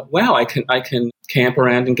 I can camp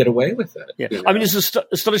around and get away with it. Yeah. I mean, it's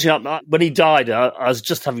astonishing. When he died, I was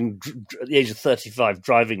just having, at the age of 35,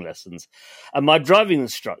 driving lessons. And my driving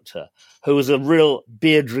instructor, who was a real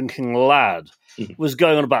beer-drinking lad, was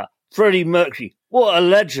going on about Freddie Mercury. What a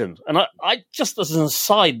legend. And I just as an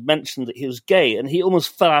aside mentioned that he was gay and he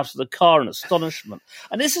almost fell out of the car in astonishment.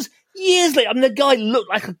 And this is years later. I mean, the guy looked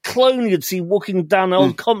like a clone you'd see walking down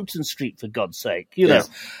Old Compton Street, for God's sake. Know,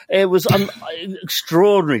 it was an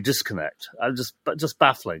extraordinary disconnect. Just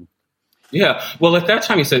baffling. Yeah. Well, at that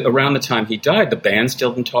time, he said around the time he died, the band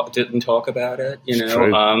still didn't talk about it.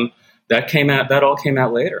 True. That all came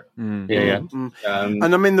out later. And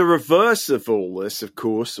I mean, the reverse of all this, of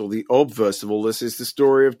course, or the obverse of all this is the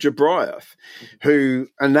story of Jabriath, who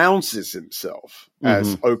announces himself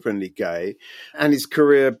as openly gay, and his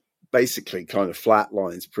career basically kind of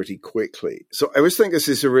flatlines pretty quickly. So I always think this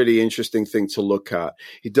is a really interesting thing to look at.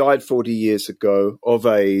 He died 40 years ago of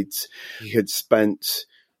AIDS. He had spent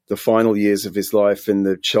the final years of his life in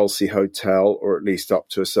the Chelsea Hotel, or at least up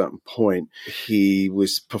to a certain point. He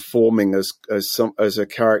was performing as a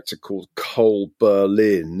character called Cole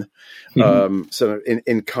Berlin, sort of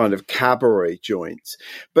in kind of cabaret joints.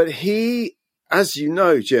 But he, as you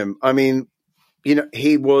know, Jim, I mean,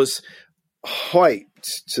 he was hyped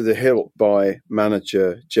to the hilt by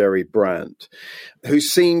manager Jerry Brandt, who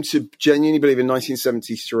seemed to genuinely believe in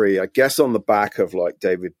 1973, I guess on the back of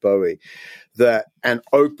David Bowie, that an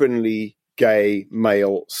openly gay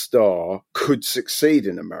male star could succeed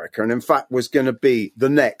in America, and in fact was going to be the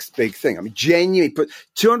next big thing. I mean, genuinely put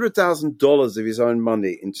 $200,000 of his own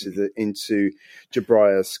money into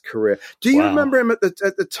Jabriath's career. Do you remember him at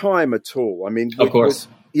the time at all? I mean, of course.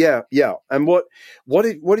 Yeah. And what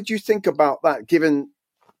did you think about that? Given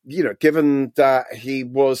that he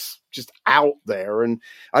was just out there, and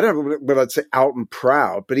I don't know whether I'd say out and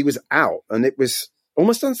proud, but he was out, and it was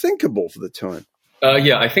almost unthinkable for the time.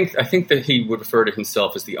 I think that he would refer to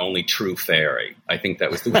himself as the only true fairy. I think that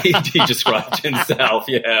was the way he described himself.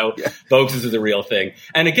 Folks, this is the real thing.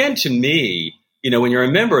 And again, to me, when you're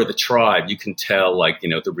a member of the tribe, you can tell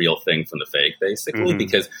the real thing from the fake, basically,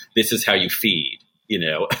 because this is how you feed. You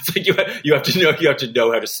know, it's like you have to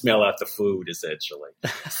know how to smell out the food, essentially.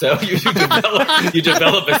 So you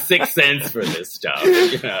develop a sixth sense for this stuff.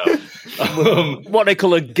 You know, what they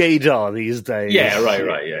call a gaydar these days. Yeah,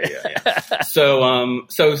 right. Yeah. So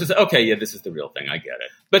it's just, okay, yeah, this is the real thing. I get it.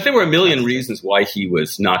 But there were a million reasons why he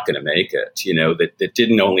was not going to make it. You know, that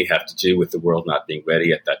didn't only have to do with the world not being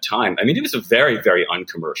ready at that time. I mean, it was a very, very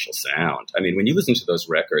uncommercial sound. I mean, when you listen to those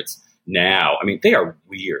records now, I mean, they are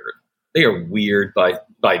weird. They are weird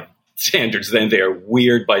by standards then. They are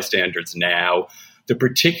weird by standards now. The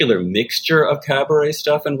particular mixture of cabaret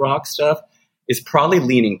stuff and rock stuff is probably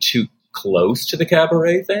leaning too close to the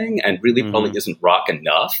cabaret thing and really probably isn't rock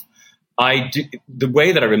enough. The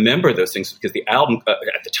way that I remember those things, because the album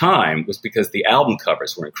at the time was because the album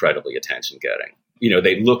covers were incredibly attention-getting. You know,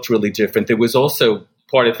 they looked really different. There was also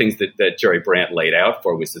part of things that Jerry Brandt laid out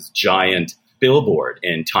for was this giant billboard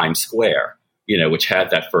in Times Square, you know, which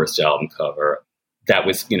had that first album cover. That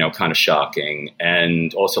was, you know, kind of shocking.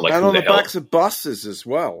 And also like... And on the backs of buses as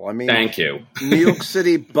well. I mean... Thank you. New York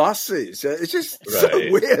City buses. It's just so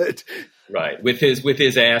weird. Right. With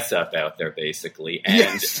his ass up out there, basically. And,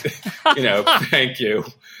 yes. You know, thank you.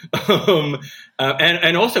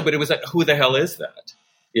 And also, but it was like, who the hell is that?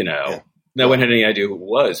 You know? Yeah. No one had any idea who it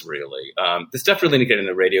was, really. The stuff really didn't get in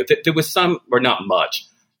the radio. There was some, or not much.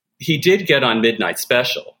 He did get on Midnight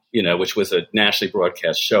Special, you know, which was a nationally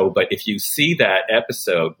broadcast show. But if you see that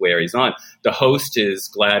episode where he's on, the host is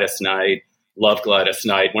Gladys Knight. Love Gladys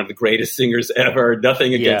Knight, one of the greatest singers ever.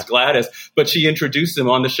 Nothing against Gladys, but she introduced him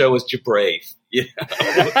on the show as Jabraith. You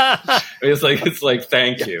know? It's like,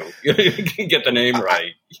 thank you. You can get the name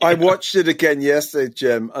right. I watched it again yesterday,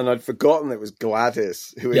 Jim, and I'd forgotten it was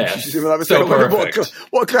Gladys who introduced him. And I was so thinking,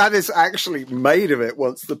 what Gladys actually made of it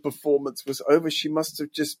once the performance was over. She must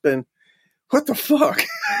have just been, what the fuck?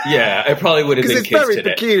 Yeah, it probably would have been kids today. It's very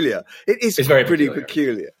peculiar. It's very pretty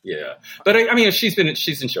peculiar. Yeah. But I mean, she's in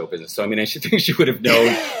show business, so I mean, I think she would have known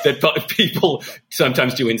that people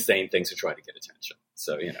sometimes do insane things to try to get attention.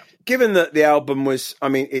 So, you know. Given that the album was, I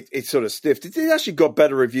mean, it sort of stiffed. It actually got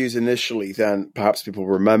better reviews initially than perhaps people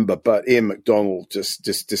remember, but Ian MacDonald just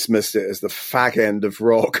dismissed it as the fag end of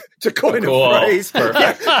rock, to coin a phrase.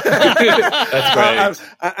 Perfect. That's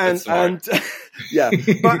great. And yeah.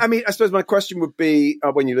 But I mean, I suppose my question would be,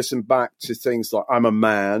 when you listen back to things like I'm a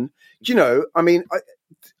Man, you know, I mean,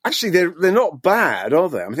 actually they're not bad, are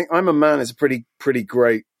they? I think I'm a Man is a pretty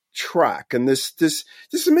great track, and there's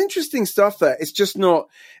some interesting stuff there. It's just not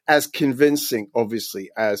as convincing, obviously,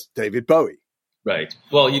 as David Bowie. Right.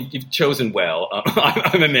 Well, you've chosen well.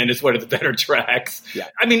 I'm a Man is one of the better tracks. Yeah.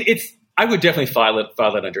 I mean, I would definitely file it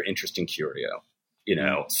under interesting curio. You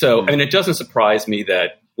know, so I mean, it doesn't surprise me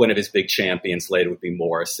that one of his big champions later would be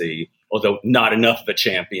Morrissey, although not enough of a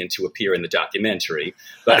champion to appear in the documentary.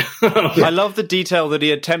 But I love the detail that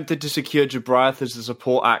he attempted to secure Jabraith as a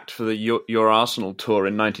support act for the Your Arsenal tour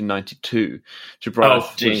in 1992.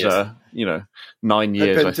 Jabraith was, 9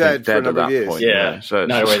 years, I think, dead at that point. Yeah, so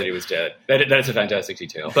not aware that he was dead. That's a fantastic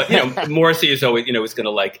detail. But, you know, Morrissey is always, is going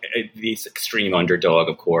to like this extreme underdog,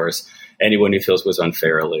 of course. Anyone who feels was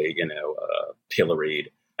unfairly,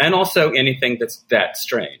 pilloried. And also anything that's that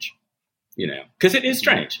strange, because it is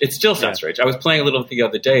strange. It still sounds strange. I was playing a little the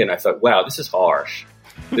other day and I thought, wow, this is harsh.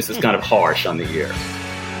 This is kind of harsh on the ear.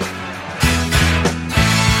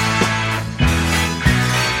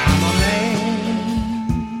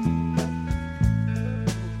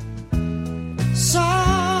 So,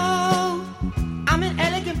 I'm an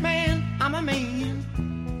elegant man. I'm a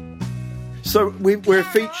man. So we're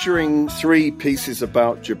featuring 3 pieces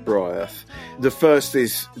about Jabraith. The first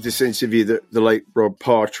is this interview that the late Rob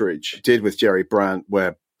Partridge did with Jerry Brandt,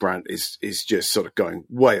 where Brandt is just sort of going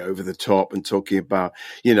way over the top and talking about,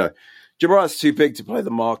 Jabraith's too big to play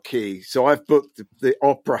the marquee, so I've booked the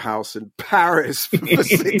opera house in Paris for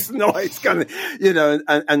 6 nights, kind of,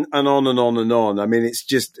 and on and on and on. I mean,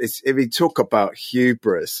 if he talk about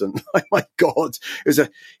hubris and like, my God,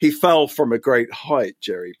 he fell from a great height,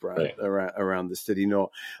 Jerry Brandt, around this, did he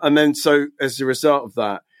not? And then, so as a result of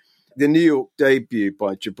that, the New York debut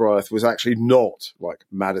by Jabraith was actually not like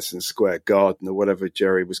Madison Square Garden or whatever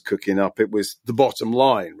Jerry was cooking up. It was The Bottom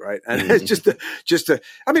Line, right? And it's just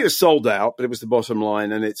I mean, it was sold out, but it was The Bottom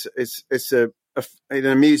Line, and it's an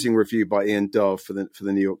amusing review by Ian Dove for the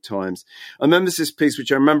New York Times. And then there's this piece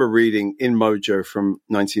which I remember reading in Mojo from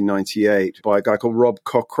 1998 by a guy called Rob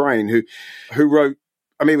Cochrane, who wrote.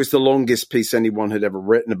 I mean, it was the longest piece anyone had ever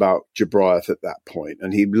written about Jabraith at that point,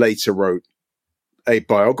 and he later wrote a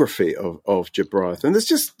biography of Jabraith. And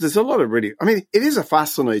there's a lot of really, I mean, it is a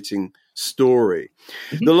fascinating story.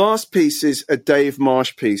 Mm-hmm. The last piece is a Dave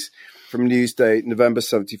Marsh piece, from Newsday, November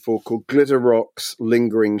 74, called Glitter Rock's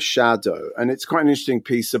Lingering Shadow. And it's quite an interesting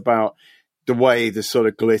piece about the way the sort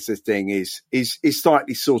of glitter thing is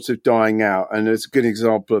slightly sort of dying out. And there's a good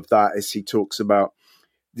example of that as he talks about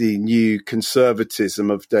the new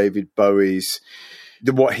conservatism of David Bowie's,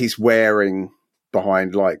 what he's wearing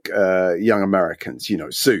behind like young Americans, you know,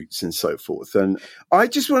 suits and so forth. And I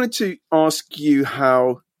just wanted to ask you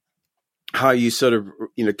how you sort of,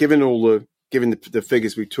 you know, given the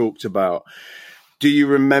figures we talked about, do you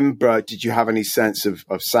remember, did you have any sense of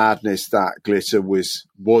sadness that glitter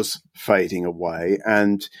was fading away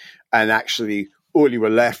and actually all you were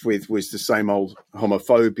left with was the same old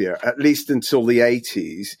homophobia, at least until the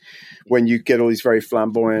 80s, when you get all these very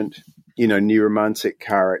flamboyant, you know, new romantic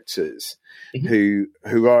characters who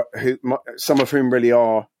some of whom really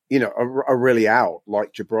are, you know, are really out,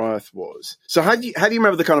 like Jobriath was. So how do you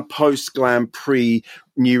remember the kind of post-glam,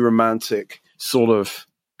 pre-new romantic sort of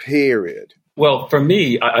period? Well, for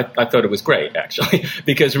me, I thought it was great, actually,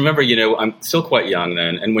 because remember, you know, I'm still quite young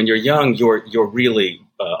then, and when you're young, you're really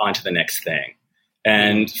on to the next thing.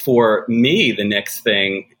 And for me, the next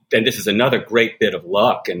thing, and this is another great bit of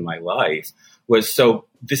luck in my life, was so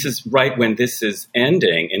this is right when this is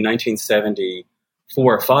ending in 1974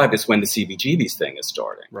 or 5 is when the CBGB's thing is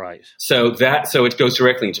starting. Right. So it goes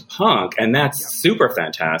directly into punk, and that's super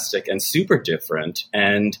fantastic and super different.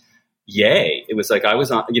 And yay, it was like I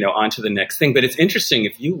was on to the next thing. But it's interesting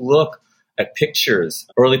if you look at pictures,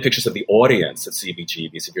 early pictures of the audience at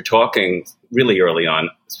CBGB's, if you're talking really early on,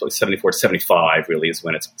 74 to 75 really is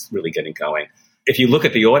when it's really getting going. If you look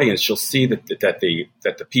at the audience, you'll see that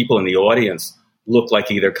the people in the audience look like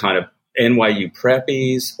either kind of NYU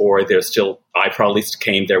preppies, or they're still, I probably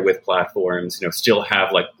came there with platforms, you know, still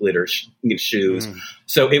have like glitter shoes.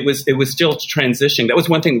 So it was still transitioning. That was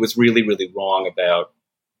one thing that was really, really wrong about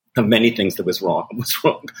many things that was wrong,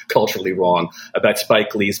 culturally wrong about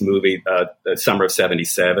Spike Lee's movie, the Summer of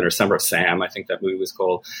 77 or Summer of Sam, I think that movie was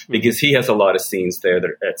called, because he has a lot of scenes there that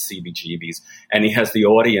are at CBGB's, and he has the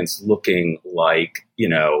audience looking like, you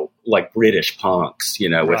know, like British punks, you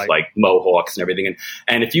know, with like mohawks and everything.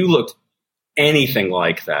 And if you looked anything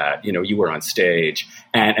like that, you know, you were on stage.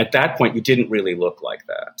 And at that point, you didn't really look like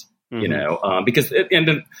that. You know, because,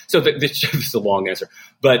 this is a long answer,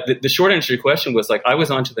 but the short answer to your question was like, I was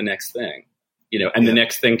on to the next thing, you know, and the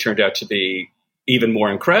next thing turned out to be even more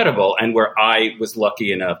incredible, and where I was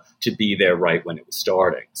lucky enough to be there right when it was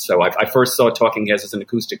starting. So I first saw Talking Heads as an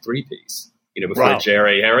acoustic 3-piece, you know, before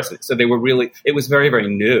Jerry Harrison. So they were really, it was very, very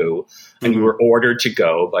new, and we were ordered to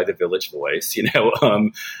go by the Village Voice, you know,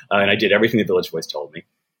 and I did everything the Village Voice told me.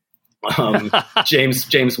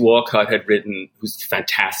 James Walcott had written, who's a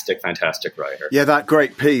fantastic writer. Yeah, that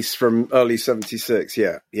great piece from early 76.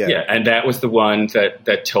 Yeah. And that was the one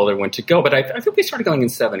that told everyone to go. But I think we started going in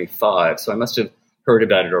 75, so I must have heard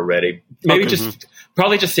about it already. Maybe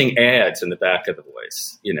probably just seeing ads in the back of the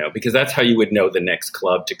Voice, you know, because that's how you would know the next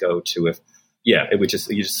club to go to. If it would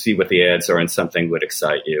you just see what the ads are, and something would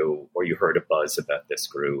excite you, or you heard a buzz about this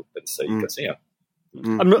group, and so you go see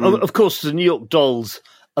them. Of course, the New York Dolls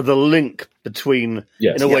are the link between,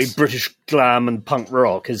 in a way, British glam and punk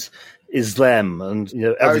rock is them, and you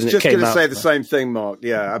know, I was just going to say the same thing, Mark.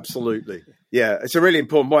 Yeah, absolutely. Yeah, it's a really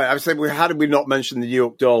important point. I was saying, how did we not mention the New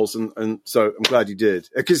York Dolls? And so I'm glad you did,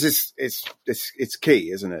 because it's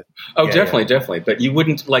key, isn't it? Oh, definitely. But you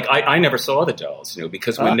wouldn't like. I never saw the Dolls, you know,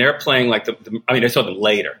 because when they're playing like I mean, I saw them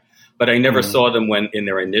later, but I never saw them when in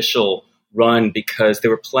their initial run, because they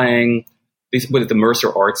were playing with the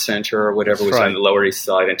Mercer Arts Center or whatever was on the Lower East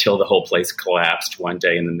Side, until the whole place collapsed one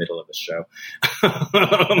day in the middle of the show.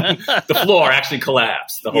 The floor actually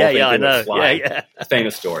collapsed. The whole thing was flying.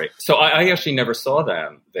 Famous story. So I actually never saw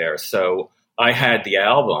them there. So I had the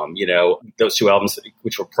album, you know, those two albums,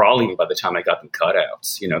 which were probably by the time I got them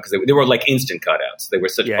cutouts, you know, because they were like instant cutouts. They were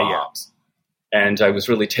such bombs. And I was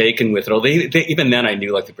really taken with it. They, even then I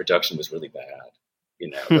knew like the production was really bad. You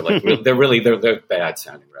know, they're bad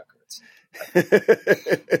sounding records.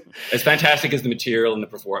 As fantastic as the material and the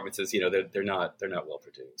performances, you know, they're not well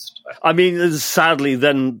produced. I mean, sadly,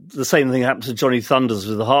 then the same thing happened to Johnny Thunders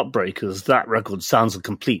with the Heartbreakers. That record sounds a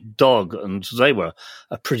complete dog, and they were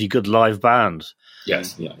a pretty good live band.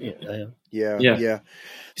 Yes, yeah.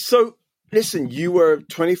 So, listen, you were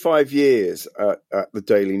 25 years at the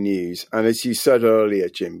Daily News, and as you said earlier,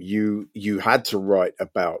 Jim, you had to write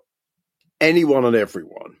about anyone and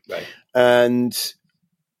everyone, right? And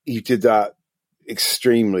you did that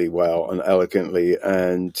extremely well and elegantly,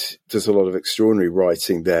 and there's a lot of extraordinary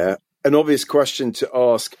writing there. An obvious question to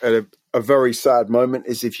ask at a very sad moment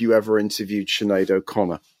is if you ever interviewed Sinead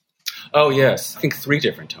O'Connor. Oh, yes. I think 3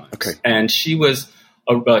 different times. Okay. And she was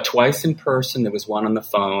twice in person. There was one on the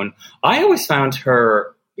phone. I always found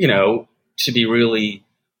her, to be really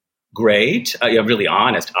great, really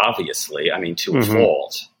honest, obviously. I mean, to a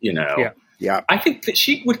fault, Yeah. I think that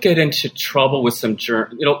she would get into trouble with some,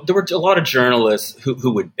 there were a lot of journalists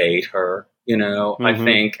who would bait her, I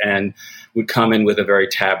think, and would come in with a very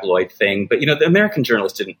tabloid thing. But, the American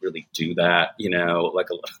journalists didn't really do that, like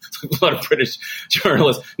a lot of British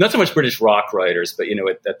journalists, not so much British rock writers, but,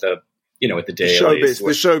 at the dailies. The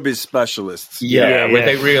showbiz specialists. Yeah, where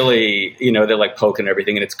they really, they're like poking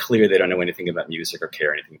everything, and it's clear they don't know anything about music or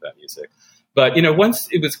care anything about music. But, once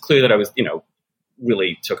it was clear that I was,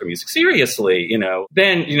 really took her music seriously,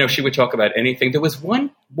 then, she would talk about anything. There was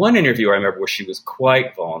one interview I remember where she was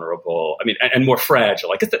quite vulnerable. I mean, and more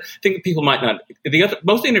fragile. I guess the thing that people might not,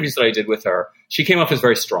 most of the interviews that I did with her, she came off as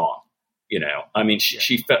very strong, I mean,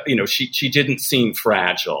 she felt, she didn't seem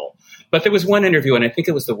fragile. But there was one interview, and I think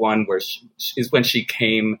it was the one where when she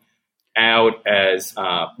came out as,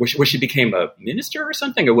 where she became a minister or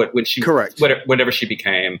something, or when she, correct, whatever she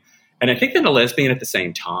became. And I think then a lesbian at the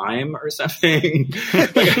same time or something.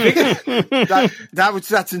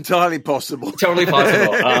 That's entirely possible. Totally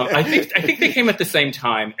possible. I think they came at the same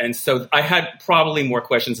time. And so I had probably more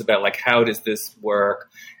questions about, like, how does this work?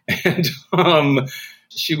 And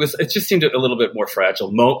it just seemed a little bit more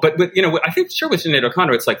fragile. But I think sure with Sinead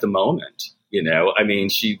O'Connor, it's like the moment, I mean,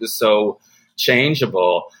 she was so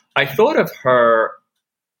changeable. I thought of her,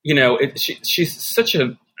 she's such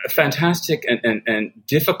a fantastic and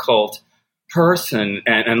difficult person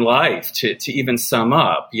and life to even sum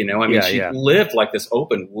up, I mean, she lived like this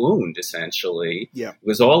open wound, essentially. Yeah. It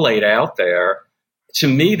was all laid out there. To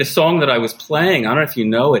me, the song that I was playing, I don't know if you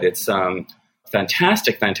know it, it's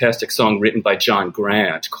fantastic song written by John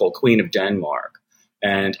Grant called Queen of Denmark.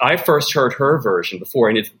 And I first heard her version before.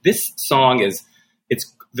 And this song it's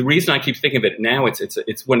the reason I keep thinking of it now,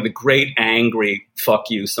 it's one of the great angry fuck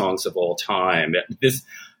you songs of all time.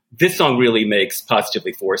 This song really makes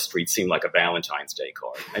Positively 4th Street seem like a Valentine's Day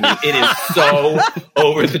card. I mean, it is so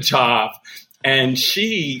over the top. And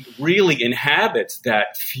she really inhabits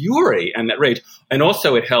that fury and that rage. And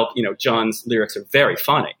also it helped, John's lyrics are very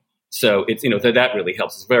funny. So it's, that really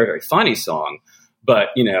helps. It's a very, very funny song. But,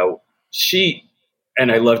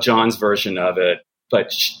 and I love John's version of it.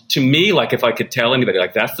 But to me, like, if I could tell anybody,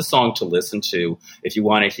 like, that's the song to listen to if you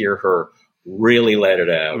want to hear her really let it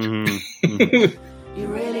out. Mm-hmm. You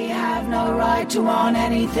really have no right to want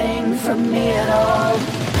anything from me at all.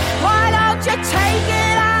 Why don't you take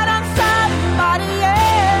it out on somebody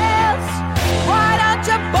else? Why don't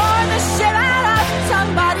you bore the shit out of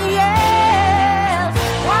somebody else?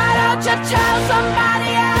 Why don't you tell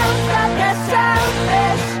somebody else that they're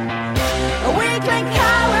selfish? A weakling,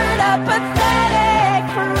 coward, a pathetic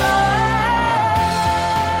fraud.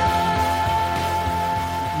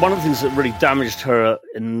 One of the things that really damaged her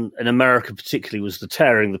in America particularly was the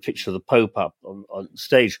tearing the picture of the Pope up on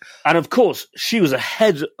stage. And of course, she was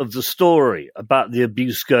ahead of the story about the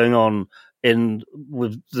abuse going on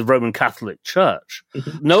with the Roman Catholic Church.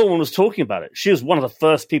 Mm-hmm. No one was talking about it. She was one of the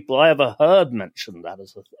first people I ever heard mention that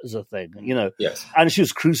as a thing, Yes. And she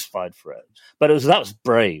was crucified for it. But that was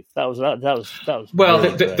brave. That was well,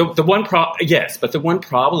 the one problem, yes, but the one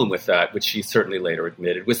problem with that, which she certainly later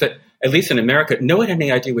admitted, was that at least in America, no one had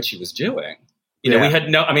any idea what she was doing. We had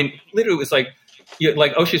literally it was like,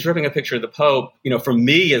 she's ripping a picture of the Pope. For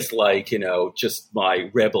me, as like, just my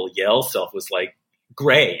rebel yell self was like,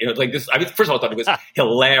 great. Like this, I mean, first of all, I thought it was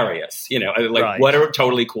hilarious, right. What a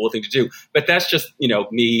totally cool thing to do. But that's just,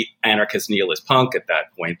 me, anarchist, nihilist punk at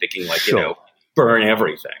that point, thinking like, sure. Burn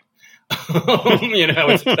everything.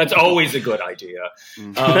 That's always a good idea.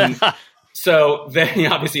 So then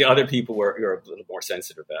obviously other people were a little more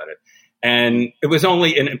sensitive about it. And it was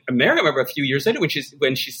only in America, I remember a few years later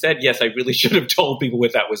when she said, yes, I really should have told people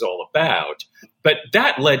what that was all about. But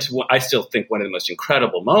that led to, I still think, one of the most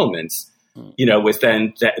incredible moments, was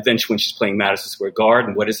then when she's playing Madison Square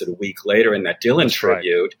Garden, what is it, a week later in that Dylan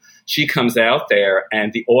tribute, she comes out there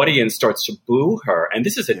and the audience starts to boo her. And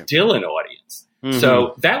this is a Dylan audience. Mm-hmm.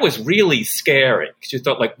 So that was really scary. Because you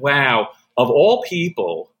thought like, wow, of all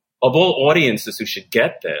people, of all audiences who should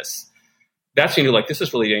get this, that's when you're like, this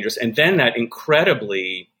is really dangerous. And then that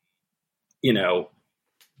incredibly,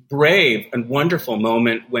 brave and wonderful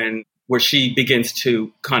moment where she begins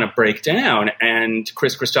to kind of break down and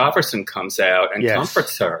Chris Christopherson comes out and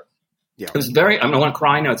comforts her. Yeah. It was I want to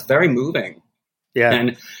cry now. It's very moving. Yeah.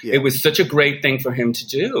 And it was such a great thing for him to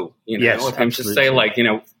do, of him to say like,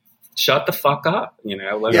 shut the fuck up,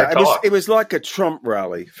 let her talk. It was like a Trump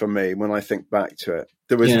rally for me when I think back to it.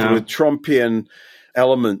 There were Trumpian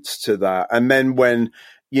elements to that. And then when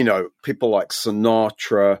you know, people like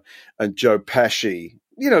Sinatra and Joe Pesci,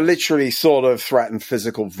 you know, literally sort of threatened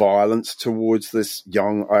physical violence towards this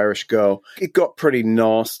young Irish girl. It got pretty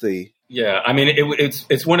nasty. Yeah, I mean,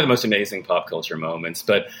 it's one of the most amazing pop culture moments.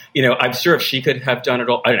 But, you know, I'm sure if she could have done it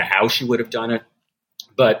all, I don't know how she would have done it.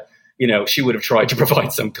 But, you know, she would have tried to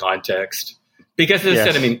provide some context. Because as I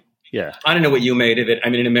said, I mean, I don't know what you made of it. I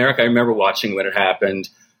mean, in America, I remember watching when it happened.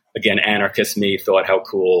 Again, anarchist me thought, how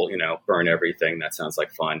cool, you know, burn everything. That sounds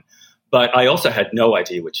like fun. But I also had no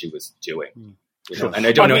idea what she was doing. You know? And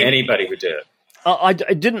I don't know anybody who did. I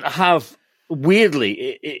didn't have,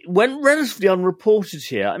 weirdly, it went relatively unreported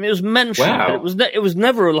here. I mean, it was mentioned, but it was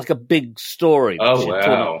never like a big story. Oh,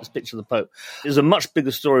 wow. This picture of the Pope. It was a much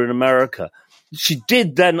bigger story in America. She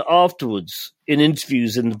did then afterwards, in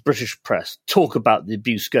interviews in the British press, talk about the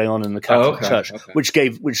abuse going on in the Catholic Church, which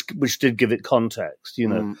did give it context, you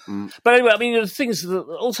know. But anyway, I mean, the thing is that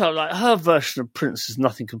also, like, her version of Prince is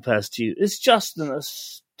Nothing Compares to You. It's just an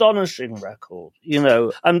astonishing record, you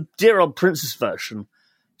know. And dear old Prince's version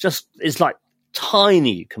just is like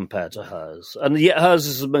tiny compared to hers, and yet hers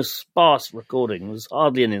is the most sparse recording. There's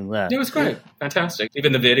hardly anything there. It was great, fantastic.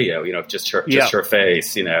 Even the video, you know, just her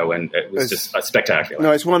face, you know, and it was just spectacular.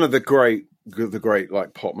 No, it's one of the great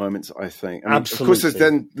like pop moments, I think. I mean, absolutely. Of course,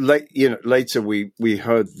 then later we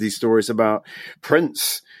heard these stories about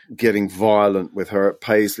Prince getting violent with her at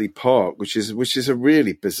Paisley Park, which is a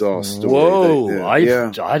really bizarre story. Whoa, I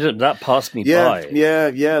don't. That passed me by.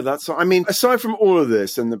 Yeah. That's. I mean, aside from all of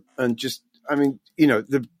this, and just. I mean, you know,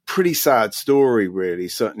 the pretty sad story, really,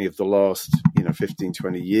 certainly of the last, 15,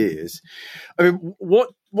 20 years. I mean, what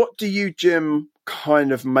do you, Jim,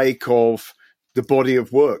 kind of make of the body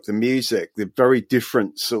of work, the music, the very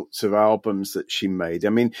different sorts of albums that she made? I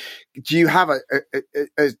mean, do you have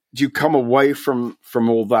do you come away from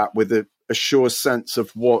all that with a sure sense of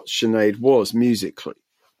what Sinead was musically?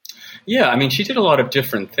 Yeah, I mean, she did a lot of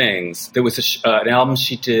different things. There was an album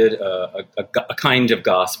she did, a kind of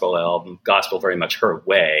gospel album, gospel very much her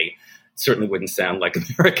way. Certainly wouldn't sound like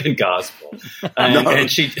American gospel. And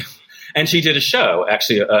she did a show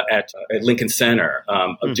actually at Lincoln Center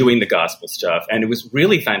doing the gospel stuff, and it was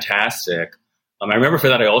really fantastic. I remember for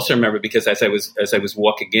that. I also remember because as I was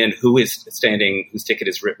walking in, whose ticket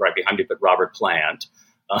is right behind me, but Robert Plant.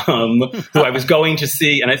 Who I was going to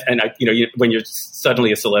see, and I, when you're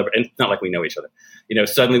suddenly a celebrity, and it's not like we know each other,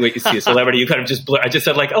 suddenly when you see a celebrity, you kind of I just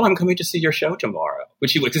said like, oh, I'm coming to see your show tomorrow,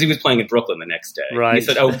 because he was playing in Brooklyn the next day. Right. He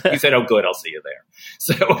said, oh, good, I'll see you there.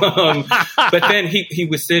 So, but then he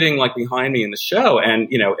was sitting like behind me in the show, and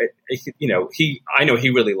I know he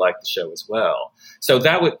really liked the show as well. So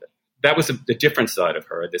that was the different side of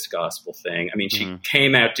her, this gospel thing. I mean, she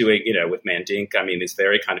came out doing, with Mandinka, I mean, these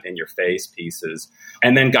very kind of in-your-face pieces,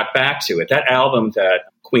 and then got back to it. That album that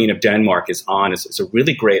Queen of Denmark is on is a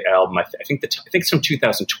really great album. I think it's from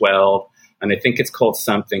 2012, and I think it's called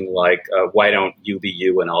something like Why Don't You Be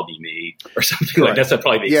You and I'll Be Me, or something like that. That's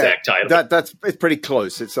probably the exact title. It's pretty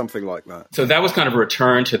close. It's something like that. So that was kind of a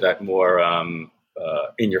return to that more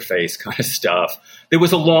in-your-face kind of stuff. There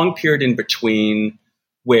was a long period in between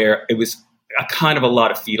where it was a kind of a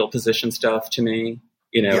lot of fetal position stuff to me.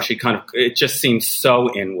 She it just seemed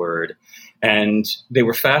so inward, and they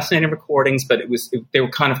were fascinating recordings, but they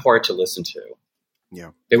were kind of hard to listen to.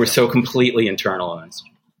 Yeah. They were so completely internalized.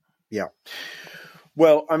 Yeah.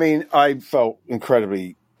 Well, I mean, I felt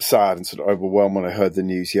incredibly sad and sort of overwhelmed when I heard the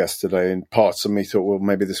news yesterday, and parts of me thought, well,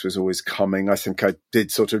 maybe this was always coming. I think I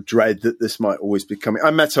did sort of dread that this might always be coming. I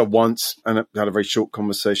met her once and I had a very short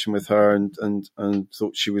conversation with her and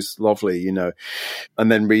thought she was lovely,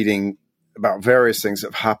 and then reading about various things that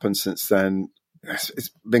have happened since then, it's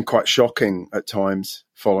been quite shocking at times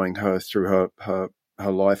following her through her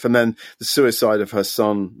life. And then the suicide of her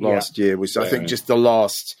son last year was, I think, just the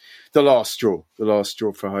last straw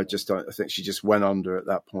for her. I think she just went under at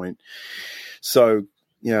that point. So,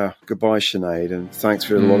 yeah, goodbye, Sinead, and thanks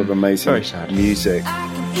for a lot of amazing music. I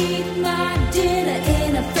can eat my dinner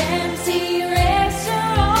in a fancy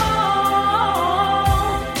restaurant,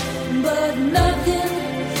 but nothing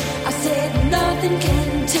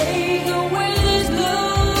can take away these blues,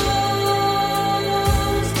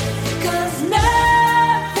 'cause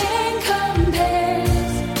nothing compares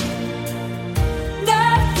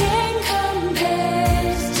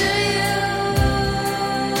to you.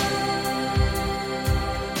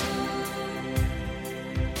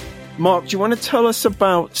 Marc, do you want to tell us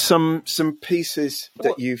about some pieces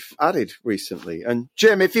that you've added recently? And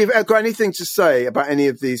Jim, if you've got anything to say about any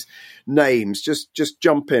of these names, just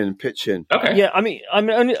jump in, pitch in. Okay. Yeah, I mean,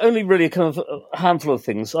 only really kind of a handful of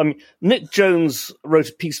things. I mean, Nick Jones wrote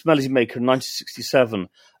a piece, Melody Maker, in 1967,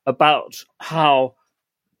 about how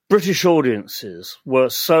British audiences were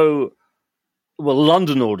so... Well,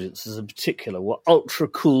 London audiences in particular were ultra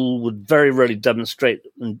cool, would very rarely demonstrate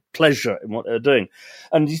pleasure in what they were doing.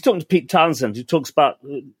 And he's talking to Pete Townsend, who talks about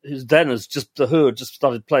his then as just the Who had just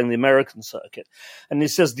started playing the American circuit. And he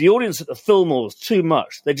says the audience at the Fillmore was too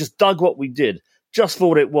much. They just dug what we did, just for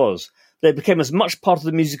what it was. They became as much part of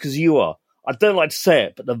the music as you are. I don't like to say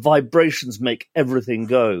it, but the vibrations make everything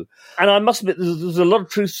go. And I must admit, there's a lot of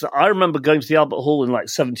truth to that. I remember going to the Albert Hall in like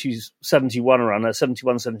 71 around there,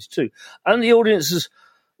 71, 72. And the audiences,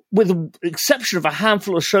 with the exception of a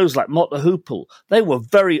handful of shows like Mott the Hoople, they were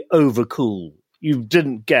very overcool. You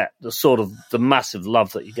didn't get the sort of the massive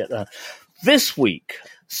love that you get there. This week,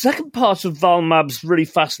 second part of Val Mabb's really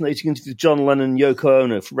fascinating interview with John Lennon and Yoko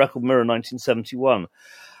Ono for Record Mirror 1971.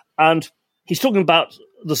 And he's talking about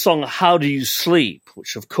the song How Do You Sleep,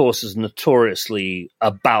 which of course is notoriously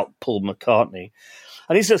about Paul McCartney.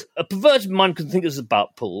 And he says, a perverted mind can think it's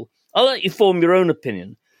about Paul. I'll let you form your own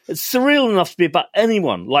opinion. It's surreal enough to be about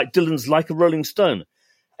anyone, like Dylan's Like a Rolling Stone.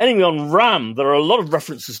 Anyway, on Ram, there are a lot of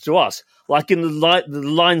references to us, like in the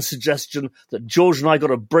line suggestion that George and I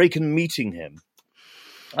got a break in meeting him.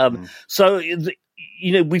 So,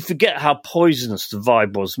 we forget how poisonous the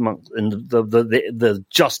vibe was in the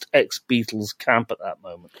just ex-Beatles camp at that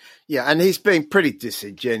moment. Yeah, and he's being pretty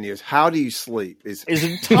disingenuous. How Do You Sleep is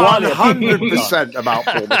entirely 100% about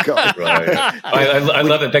Paul McCartney. Right. I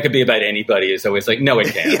love it. That could be about anybody. It's always like, no,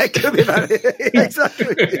 it can't. Yeah, it could be about it.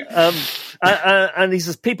 Exactly. And he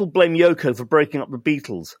says, people blame Yoko for breaking up the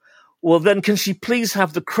Beatles. Well, then can she please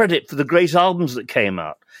have the credit for the great albums that came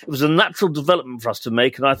out? It was a natural development for us to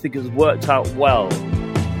make, and I think it's worked out well.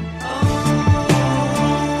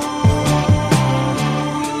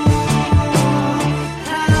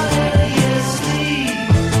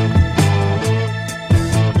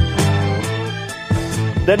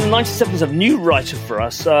 Then in 1970s, a new writer for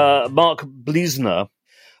us, Marc Bleesner,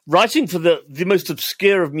 writing for the most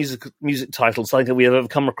obscure of music titles I think we have ever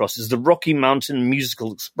come across is the Rocky Mountain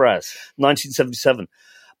Musical Express, 1977.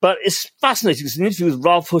 But it's fascinating. It's an interview with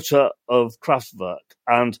Ralf Hutter of Kraftwerk,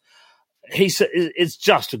 and he said it's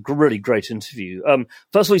just a really great interview.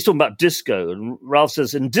 First of all, he's talking about disco, and Ralph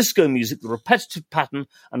says, in disco music, the repetitive pattern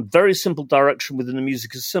and very simple direction within the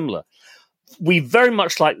music is similar. We very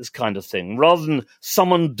much like this kind of thing, rather than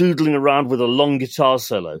someone doodling around with a long guitar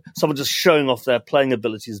solo, someone just showing off their playing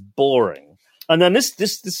ability is boring. And then this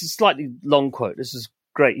is a slightly long quote. This is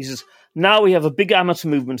great. He says, now we have a big amateur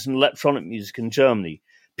movement in electronic music in Germany.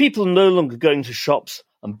 People are no longer going to shops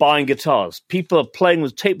and buying guitars. People are playing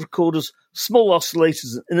with tape recorders, small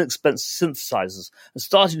oscillators and inexpensive synthesizers and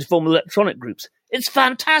starting to form electronic groups. It's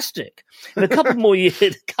fantastic. In a couple more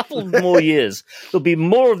years, there'll be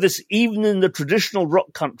more of this even in the traditional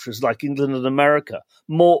rock countries like England and America,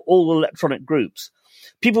 more all-electronic groups.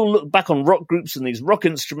 People look back on rock groups and these rock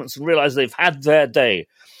instruments and realize they've had their day.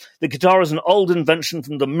 The guitar is an old invention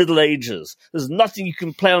from the Middle Ages. There's nothing you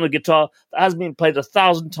can play on a guitar that hasn't been played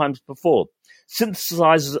 1,000 times before.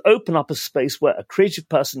 Synthesizers open up a space where a creative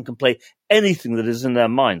person can play anything that is in their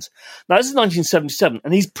minds. Now, this is 1977,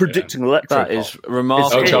 and he's predicting electro pop. That is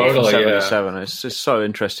remarkable. Totally, 77. Yeah. It's just so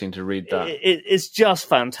interesting to read that. It's just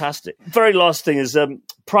fantastic. Very last thing is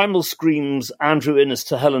Primal Scream's Andrew Innes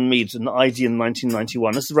to Helen Mead in ID in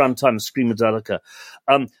 1991. This is around the time of Screamadelica.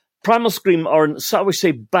 Primal Scream are in, so I would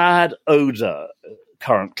say, bad odor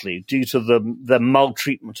currently due to the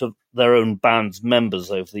maltreatment of their own band's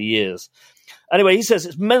members over the years. Anyway, he says,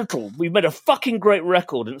 it's mental. We've made a fucking great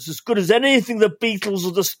record, and it's as good as anything the Beatles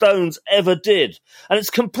or the Stones ever did. And it's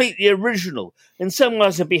completely original. In some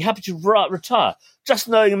ways, I'd be happy to retire, just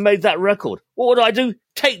knowing I made that record. What would I do?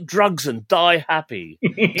 Take drugs and die happy.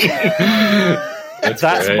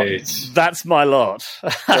 That's my lot.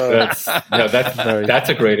 That's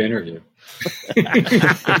a great interview.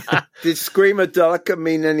 Did Screamadelica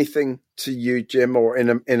mean anything to you, Jim, or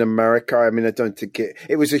in America? I mean, I don't think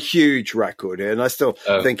it was a huge record, and I still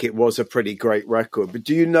think it was a pretty great record. But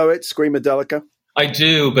do you know it, Screamadelica? I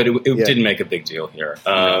do, but it didn't make a big deal here.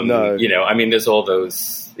 No. I mean, there's all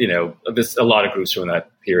those, there's a lot of groups from that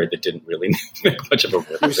period that didn't really make much of a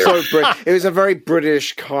difference. It was a very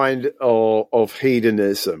British kind of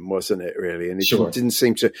hedonism, wasn't it, really? And it didn't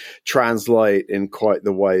seem to translate in quite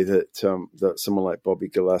the way that someone like Bobby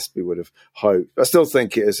Gillespie would have hoped. I still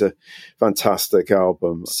think it is a fantastic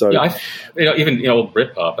album. So, even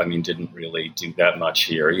Britpop, I mean, didn't really do that much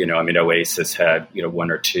here. I mean, Oasis had,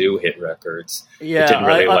 one or two hit records. Yeah, it didn't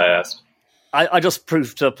really last. I just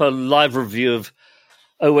proved up a live review of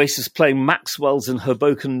Oasis playing Maxwell's in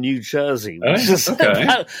Hoboken, New Jersey.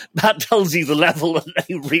 That tells you the level that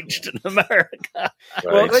they reached in America. Right.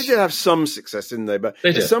 Well, they did have some success, didn't they? But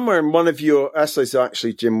somewhere in one of your essays,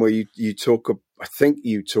 actually, Jim, where you talk, I think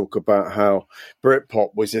you talk about how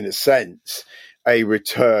Britpop was, in a sense, a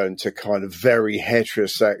return to kind of very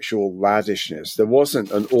heterosexual laddishness. There wasn't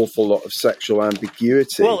an awful lot of sexual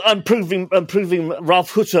ambiguity. Well, I'm proving Ralph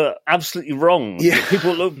Hutter absolutely wrong. Yeah.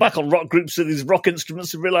 People look back on rock groups and these rock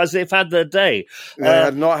instruments and realise they've had their day. They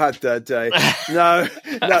had not had their day. No.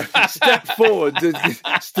 Step forward,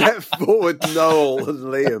 Noel and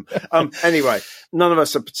Liam. Anyway, none of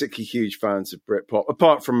us are particularly huge fans of Britpop,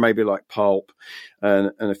 apart from maybe like Pulp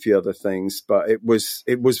and a few other things. But it was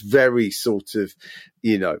very sort of,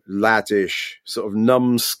 laddish, sort of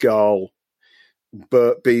numbskull,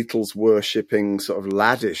 Beatles worshipping sort of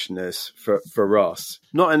laddishness for us.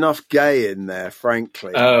 Not enough gay in there,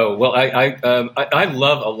 frankly. Oh, well, I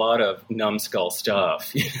love a lot of numbskull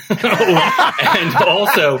stuff. And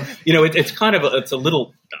also, it's a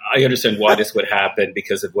little, I understand why this would happen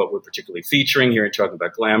because of what we're particularly featuring here and talking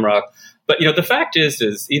about glam rock. But, the fact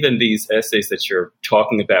is even these essays that you're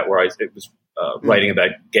talking about where it was writing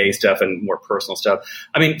about gay stuff and more personal stuff.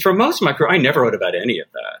 I mean, for most of my career, I never wrote about any of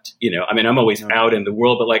that. I'm always out in the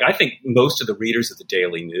world, but I think most of the readers of the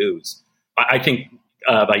Daily News, I think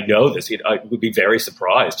I know this, I would be very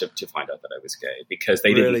surprised to find out that I was gay because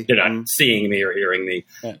they're not seeing me or hearing me,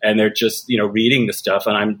 and they're just reading the stuff,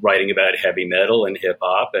 and I'm writing about heavy metal and hip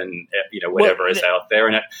hop and whatever is out there,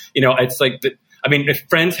 and it's like the. I mean, if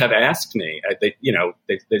friends have asked me, they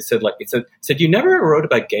said, you never wrote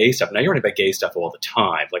about gay stuff. Now you're writing about gay stuff all the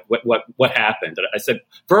time. Like, what happened? And I said,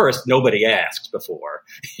 first, nobody asked before,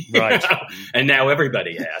 right? And now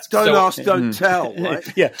everybody asks. Don't ask, don't tell, right?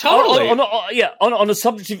 Yeah, totally. On a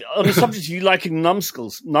subject of you liking numbskull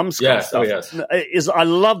stuff. Is I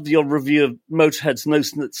love your review of Motorhead's "No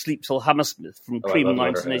Sleep Till Hammersmith" from Cream in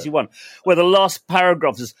 1981, where the last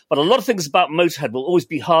paragraph is, but a lot of things about Motorhead will always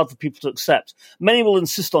be hard for people to accept. Many will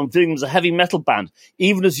insist on viewing them as a heavy metal band,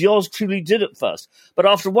 even as yours truly did at first. But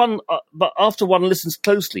after one listens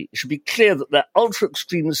closely, it should be clear that their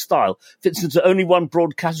ultra-extremist style fits into only one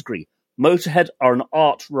broad category. Motorhead are an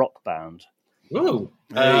art rock band. Ooh.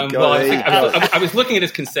 I was looking at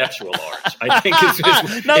his conceptual art. I think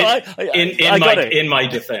in my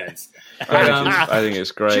defense. I think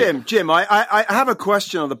it's great. Jim, I have a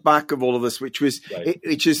question on the back of all of this, which is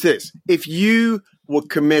this. If you were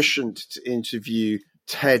commissioned to interview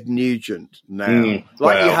Ted Nugent now, you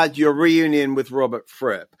had your reunion with Robert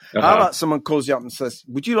Fripp, how about someone calls you up and says,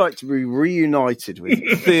 would you like to be reunited with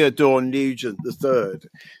Theodore Nugent III?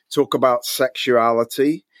 Talk about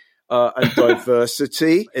sexuality and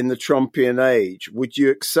diversity in the Trumpian age. Would you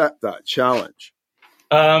accept that challenge?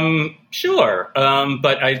 Sure.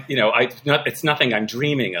 But it's nothing I'm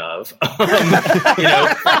dreaming of.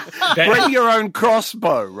 Bring your own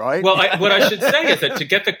crossbow, right? Well, what I should say is that to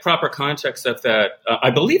get the proper context of that, I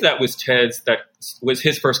believe that was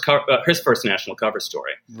his first national cover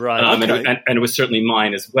story. Right. And it was certainly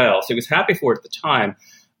mine as well. So he was happy for it at the time.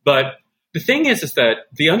 But the thing is that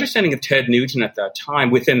the understanding of Ted Nugent at that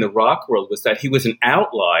time within the rock world was that he was an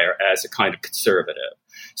outlier as a kind of conservative.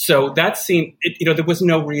 So that seemed, there was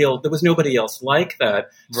nobody else like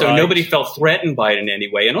that. So nobody felt threatened by it in any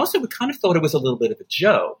way. And also we kind of thought it was a little bit of a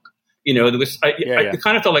joke. I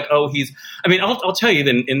kind of felt like, I'll tell you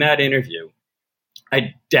that in that interview,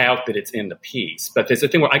 I doubt that it's in the piece, but there's a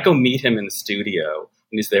thing where I go meet him in the studio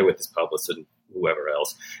and he's there with his publicist and whoever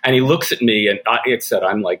else. And he looks at me and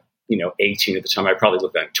I'm like, 18 at the time. I probably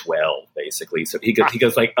looked like 12, basically. So he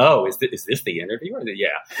goes like, "Oh, is this the interview?" Yeah.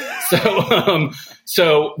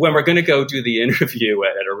 So when we're going to go do the interview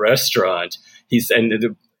at a restaurant,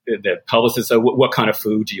 the publicist says, "What kind of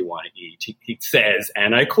food do you want to eat?" He says,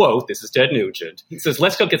 and I quote, "This is Ted Nugent." He says,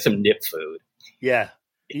 "Let's go get some nip food." Yeah.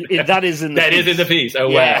 That is in the piece. Oh,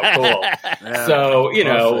 wow, cool. Yeah,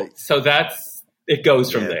 so, so that's, it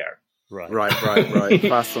goes from there. Right.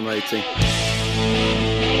 Fascinating.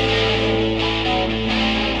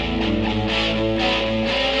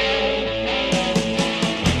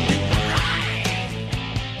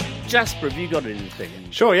 Jasper, have you got anything?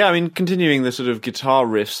 Sure, yeah. I mean, continuing the sort of guitar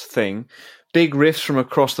riffs thing, big riffs from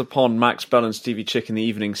across the pond, Max Bell and Stevie Chick in the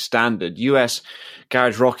Evening Standard. US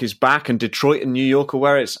garage rock is back, and Detroit and New York are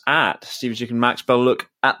where it's at. Stevie Chick and Max Bell look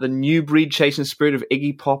at the new breed chasing spirit of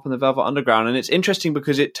Iggy Pop and the Velvet Underground. And it's interesting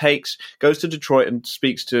because it goes to Detroit and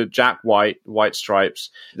speaks to Jack White, White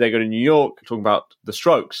Stripes. They go to New York, talking about the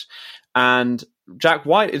Strokes. And Jack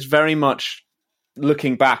White is very much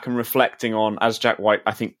looking back and reflecting on, as Jack White,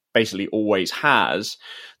 I think, basically always has.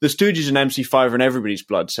 The Stooges and MC5 are in everybody's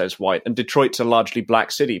blood, says White, and Detroit's a largely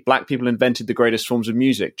black city. Black people invented the greatest forms of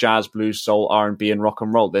music, jazz, blues, soul, R&B, and rock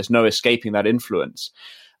and roll. There's no escaping that influence.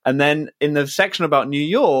 And then in the section about New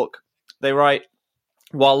York, they write,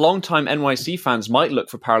 while longtime NYC fans might look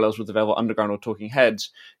for parallels with the Velvet Underground or Talking Heads,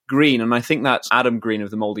 Green, and I think that's Adam Green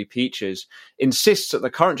of the Moldy Peaches, insists that the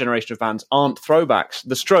current generation of fans aren't throwbacks.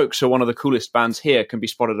 The Strokes, who are one of the coolest bands here, can be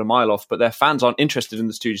spotted a mile off, but their fans aren't interested in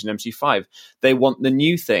the Stooges and MC5. They want the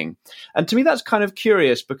new thing. And to me, that's kind of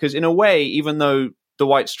curious because in a way, even though the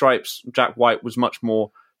White Stripes, Jack White was much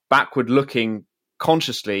more backward-looking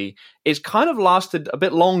consciously, it's kind of lasted a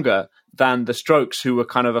bit longer than the Strokes, who were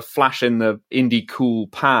kind of a flash in the indie cool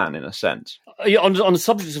pan, in a sense. Yeah, on the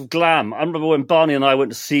subject of glam, I remember when Barney and I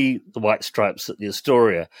went to see the White Stripes at the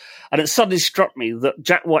Astoria, and it suddenly struck me that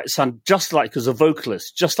Jack White sounded just like, as a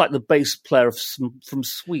vocalist, just like the bass player from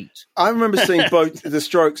Sweet. I remember seeing both the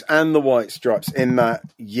Strokes and the White Stripes in that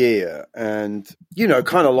year, and, you know,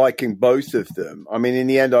 kind of liking both of them. I mean, in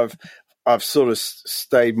the end, I've sort of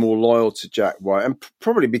stayed more loyal to Jack White, and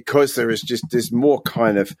probably because there's more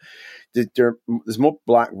kind of, there's more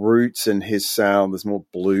black roots in his sound. There's more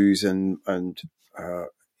blues and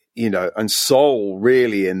you know, and soul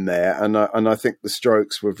really in there. And I think the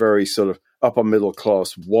Strokes were very sort of upper middle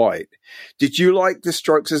class white. Did you like the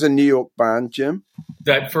Strokes as a New York band, Jim?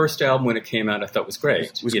 That first album when it came out, I thought was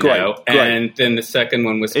great. It was great. And then the second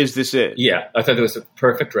one was Is This It? Yeah, I thought it was a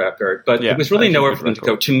perfect record, but it was really nowhere for them to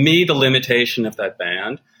go. To me, the limitation of that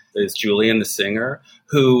band is Julian, the singer,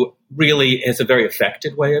 who really has a very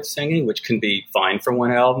affected way of singing, which can be fine for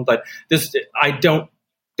one album. But I don't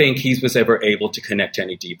think he was ever able to connect to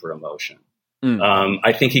any deeper emotion.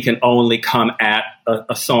 I think he can only come at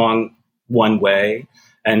a song one way.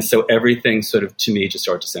 And so everything sort of, to me, just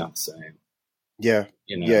started to sound the same. Yeah.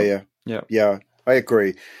 You know? Yeah. I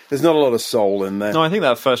agree. There's not a lot of soul in there. No, I think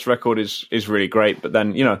that first record is really great, but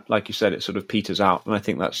then, you know, like you said, it sort of peters out, and I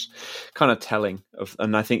think that's kind of telling.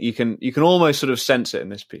 And I think you can almost sort of sense it in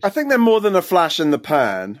this piece. I think they're more than a flash in the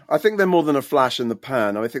pan. I think there's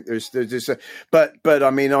but I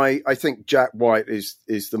mean, I think Jack White is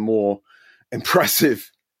the more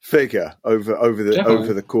impressive figure over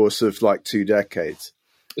the course of like 2 decades.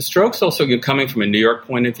 The Strokes also, coming from a New York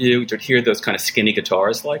point of view, to hear those kind of skinny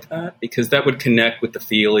guitars like that, because that would connect with the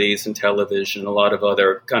Feelies and television, a lot of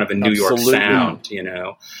other kind of a New York sound, you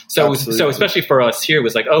know. So especially for us here, it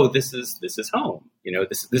was like, oh, this is home, you know.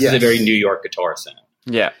 This is a very New York guitar sound.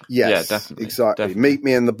 Yeah, yes, yeah, definitely, exactly. Definitely. Meet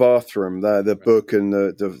Me in the Bathroom, the book and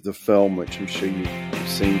the film, which I'm sure you've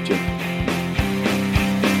seen, Jim.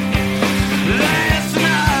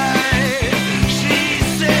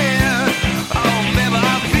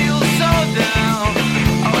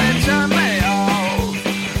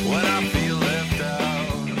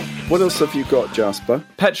 What else have you got, Jasper?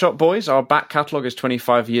 Pet Shop Boys. Our back catalogue is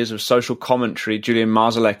 25 years of social commentary. Julian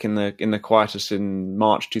Marzalek in the Quietus in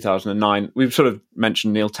March 2009. We've sort of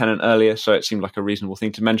mentioned Neil Tennant earlier, so it seemed like a reasonable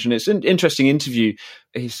thing to mention. It's an interesting interview.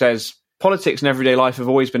 He says, politics and everyday life have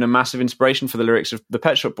always been a massive inspiration for the lyrics of the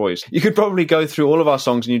Pet Shop Boys. You could probably go through all of our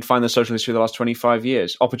songs and you'd find the social history of the last 25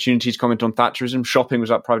 years. Opportunities comment on Thatcherism. Shopping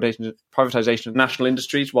was about privatization of national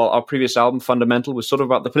industries, while our previous album, Fundamental, was sort of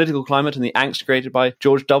about the political climate and the angst created by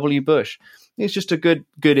George W. Bush. It's just a good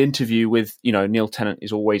interview with, you know, Neil Tennant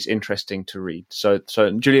is always interesting to read. So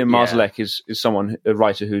Julian Marzalek is a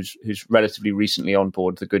writer who's relatively recently on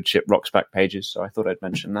board the Good Ship Rocks Back pages. So I thought I'd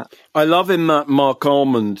mention that. I love in that Marc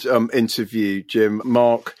Almond interview, Jim.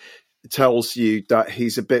 Mark tells you that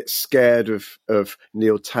he's a bit scared of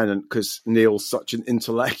Neil Tennant because Neil's such an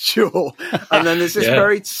intellectual. And then there's this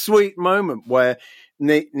very sweet moment where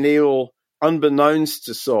Neil, unbeknownst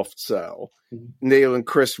to Soft Cell, Neil and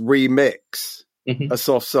Chris remix a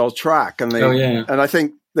Soft Cell track, and and I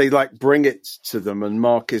think they like bring it to them, and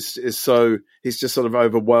Mark is so he's just sort of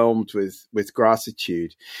overwhelmed with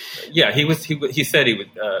gratitude. Yeah, he said he would.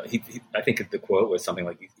 I think the quote was something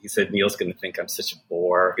like he said, "Neil's going to think I'm such a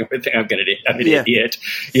bore. I'm an idiot."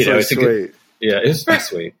 You know, it's sweet. It's very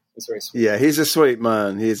sweet. It's very sweet. Yeah, he's a sweet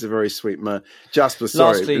man. He's a very sweet man. Jasper,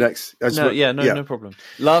 sorry. Lastly, next. No problem.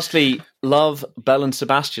 Lastly, love Belle and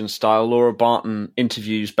Sebastian style. Laura Barton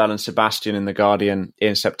interviews Belle and Sebastian in The Guardian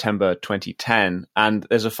in September 2010. And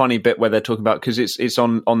there's a funny bit where they're talking about, because it's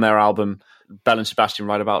on their album, Belle and Sebastian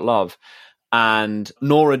Write About Love. And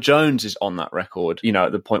Norah Jones is on that record, you know,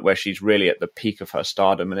 at the point where she's really at the peak of her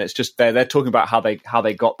stardom. And it's just they're talking about how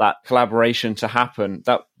they got that collaboration to happen.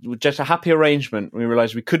 That was just a happy arrangement. We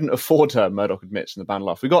realized we couldn't afford her, Murdoch admits, in the band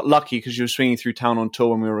laugh. We got lucky because she was swinging through town on tour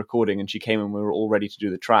when we were recording, and she came and we were all ready to do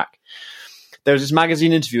the track. there was this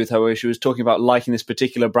magazine interview with her where she was talking about liking this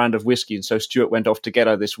particular brand of whiskey, and so Stuart went off to get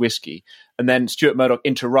her this whiskey, and then Stuart Murdoch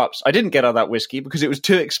interrupts. I didn't get her that whiskey because it was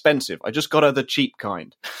too expensive. I just got her the cheap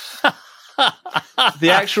kind. The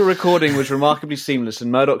actual recording was remarkably seamless,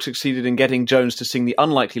 and Murdoch succeeded in getting Jones to sing the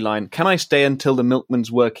unlikely line, "Can I stay until the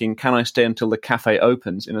milkman's working? Can I stay until the cafe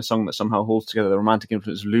opens?" in a song that somehow holds together the romantic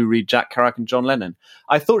influence of Lou Reed, Jack Kerouac, and John Lennon.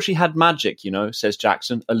 "I thought she had magic, you know," says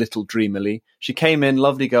Jackson, a little dreamily. "She came in,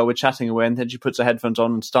 lovely girl, we're chatting away, and then she puts her headphones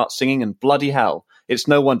on and starts singing, and bloody hell, it's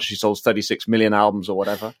no wonder she sold 36 million albums or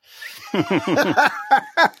whatever."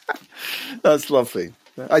 That's lovely.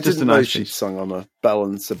 I didn't know she sung on a Bell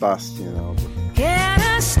and Sebastian album. Can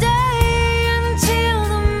I stay until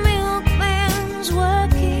the milkman's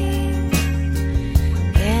working?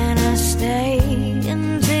 Can I stay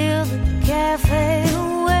until the cafe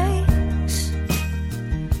awakes?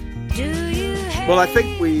 Well, I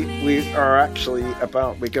think we are actually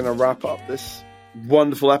we're going to wrap up this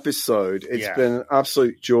wonderful episode. It's been an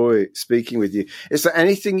absolute joy speaking with you. Is there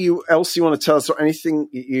anything else you want to tell us, or anything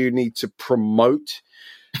you need to promote?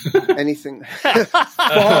 Anything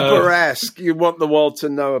Farber-esque you want the world to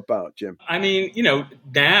know about, Jim? I mean,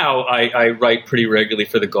 now I write pretty regularly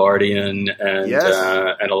for The Guardian and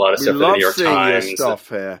a lot of stuff for the New York Times. Your stuff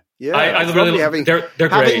here. Yeah, I really they're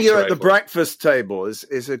great. Having you at the breakfast table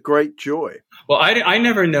is a great joy. Well, I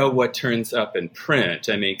never know what turns up in print.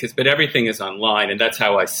 I mean, but everything is online, and that's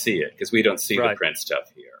how I see it, because we don't see the print stuff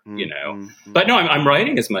here, But no, I'm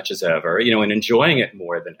writing as much as ever, and enjoying it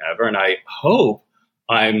more than ever, and I hope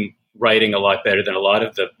I'm writing a lot better than a lot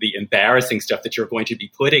of the embarrassing stuff that you're going to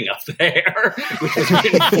be putting up there, which was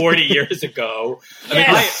written 40 years ago.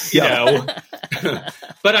 Yes.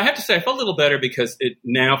 But I have to say, I felt a little better because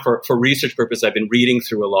now for research purposes, I've been reading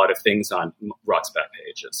through a lot of things on Rock's back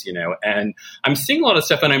pages, and I'm seeing a lot of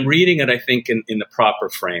stuff, and I'm reading it, I think, in the proper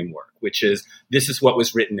framework, which is, this is what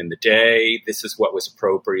was written in the day. This is what was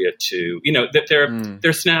appropriate to, that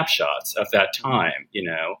they're snapshots of that time,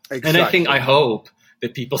 Exactly. And I hope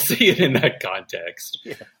that people see it in that context.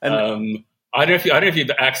 Yeah. I don't know if you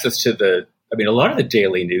have access to a lot of the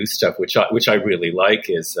daily news stuff, which I really like,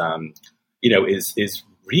 is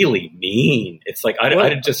really mean. It's like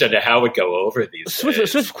I just don't know how it would go over these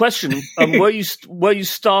days. Swift question: were you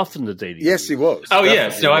staff in the daily news? Yes, he was. Oh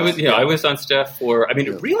yes, no, I was. I was on staff for.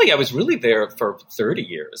 Really, I was really there for 30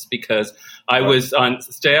 years, because I was on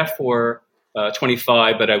staff for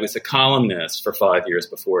 25, but I was a columnist for 5 years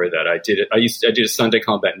before that. I did a Sunday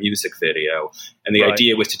column about music video, and the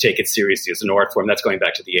idea was to take it seriously as an art form. That's going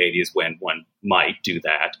back to the 80s, when one might do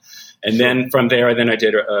that. And then from there, I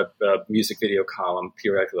did a music video column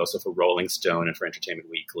periodically, also for Rolling Stone and for Entertainment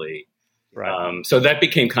Weekly. Right. So that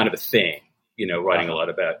became kind of a thing, writing a lot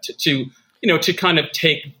about to kind of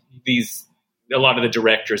take a lot of the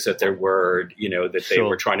directors at their word, that they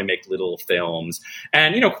were trying to make little films.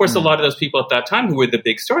 And, of course, a lot of those people at that time who were the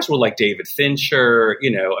big stars were like David Fincher,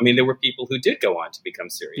 there were people who did go on to become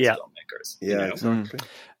serious filmmakers. Yeah, exactly.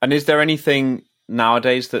 And is there anything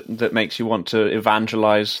nowadays that makes you want to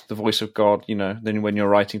evangelize the voice of God, than when you're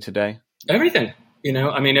writing today? Everything.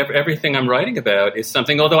 Everything I'm writing about is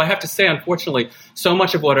something, although I have to say, unfortunately, so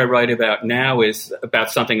much of what I write about now is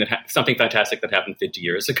about something something fantastic that happened 50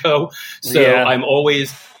 years ago. So I'm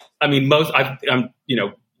always, I'm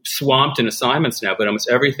swamped in assignments now, but almost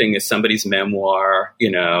everything is somebody's memoir,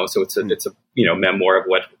 so it's a memoir of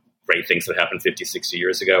what great things that happened 50, 60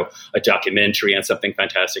 years ago, a documentary on something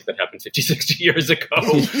fantastic that happened 50, 60 years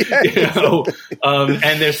ago,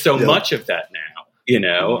 and there's so much of that now.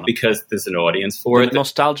 Because there's an audience for it.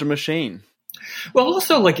 Nostalgia machine. Well,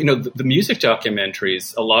 also, the music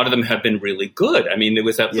documentaries, a lot of them have been really good. There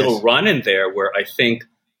was that little run in there where I think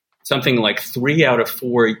something like 3 out of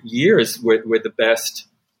 4 years where the best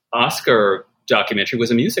Oscar documentary was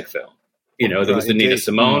a music film. There was the Nina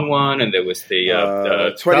Simone one, and there was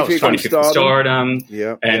the 20 Feet from Stardom.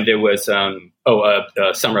 And there was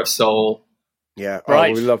Summer of Soul. Yeah,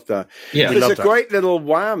 right. We love that. Yeah, there's a great little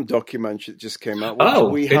Wham documentary that just came out.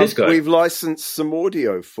 It is good. We've licensed some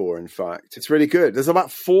audio for. In fact, it's really good. There's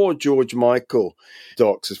about 4 George Michael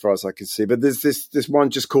docs, as far as I can see. But there's this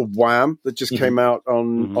one just called Wham that just came out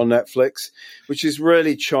on Netflix, which is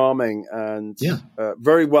really charming and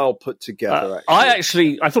very well put together. I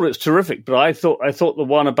thought it was terrific, but I thought the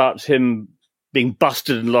one about him being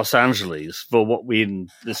busted in Los Angeles for what we in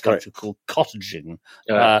this country call cottaging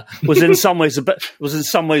was in some ways a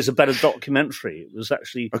better documentary. It was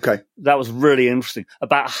actually that was really interesting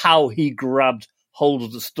about how he grabbed hold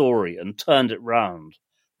of the story and turned it round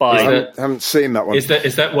by... I haven't seen that one. Is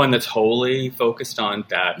that one that's wholly focused on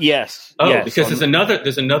that? Yes. Oh, yes. Because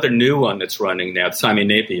there's another new one that's running now. Simon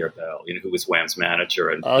Napier Bell, who was Wham's manager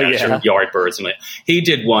and manager of Yardbirds, and he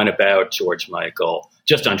did one about George Michael,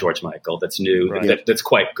 just on George Michael. That's new. Right. That's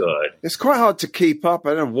quite good. It's quite hard to keep up.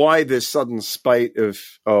 I don't know why there's sudden spate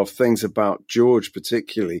of things about George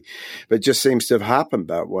particularly, but it just seems to have happened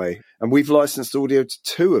that way. And we've licensed audio to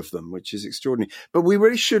 2 of them, which is extraordinary. But we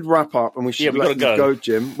really should wrap up, and we should let you go,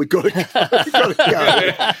 Jim. We've got to go.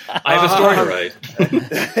 I have a story to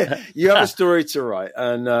write. You have a story to write.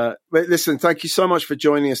 And listen, thank you so much for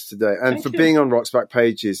joining us today and being on Rock's Back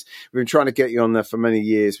Pages. We've been trying to get you on there for many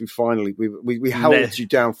years. We finally we held you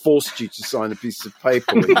down, forced you to sign a piece of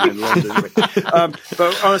paper in London.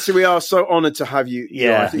 But honestly, we are so honoured to have you.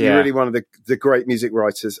 I think you're really one of the great music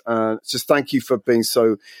writers. Just thank you for being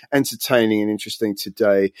so entertaining and interesting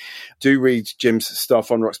today. Do read Jim's stuff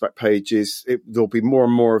on Rock's Back Pages. There'll be more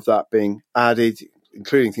and more of that being added,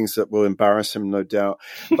 including things that will embarrass him, no doubt.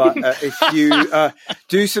 But if you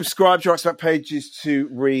do subscribe to Rock's Back Pages to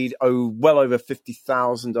read well over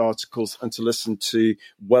 50,000 articles and to listen to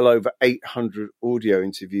well over 800 audio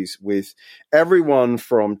interviews with everyone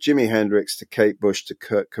from Jimi Hendrix to Kate Bush to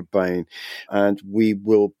Kurt Cobain. And we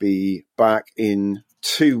will be back in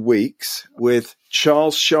 2 weeks with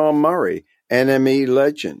Charles Shaar Murray, NME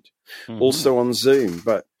legend, also on Zoom.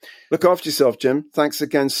 But look after yourself, Jim. Thanks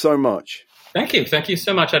again so much. Thank you. Thank you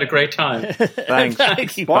so much. I had a great time. Thanks.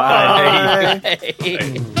 Thank you. Bye. Bye.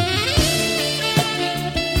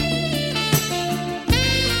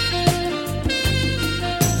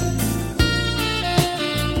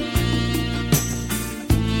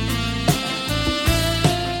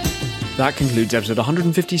 That concludes episode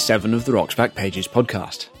 157 of the Rock's Back Pages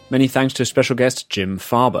podcast. Many thanks to special guest Jim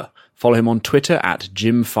Farber. Follow him on Twitter at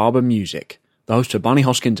Jim Farber Music. The hosts are Barney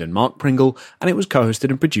Hoskins and Marc Pringle, and it was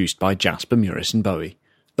co-hosted and produced by Jasper Murison Bowie.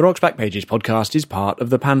 The Rock's Back Pages podcast is part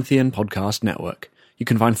of the Pantheon Podcast Network. You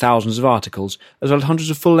can find thousands of articles, as well as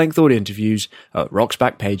hundreds of full-length audio interviews at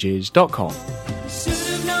rocksbackpages.com.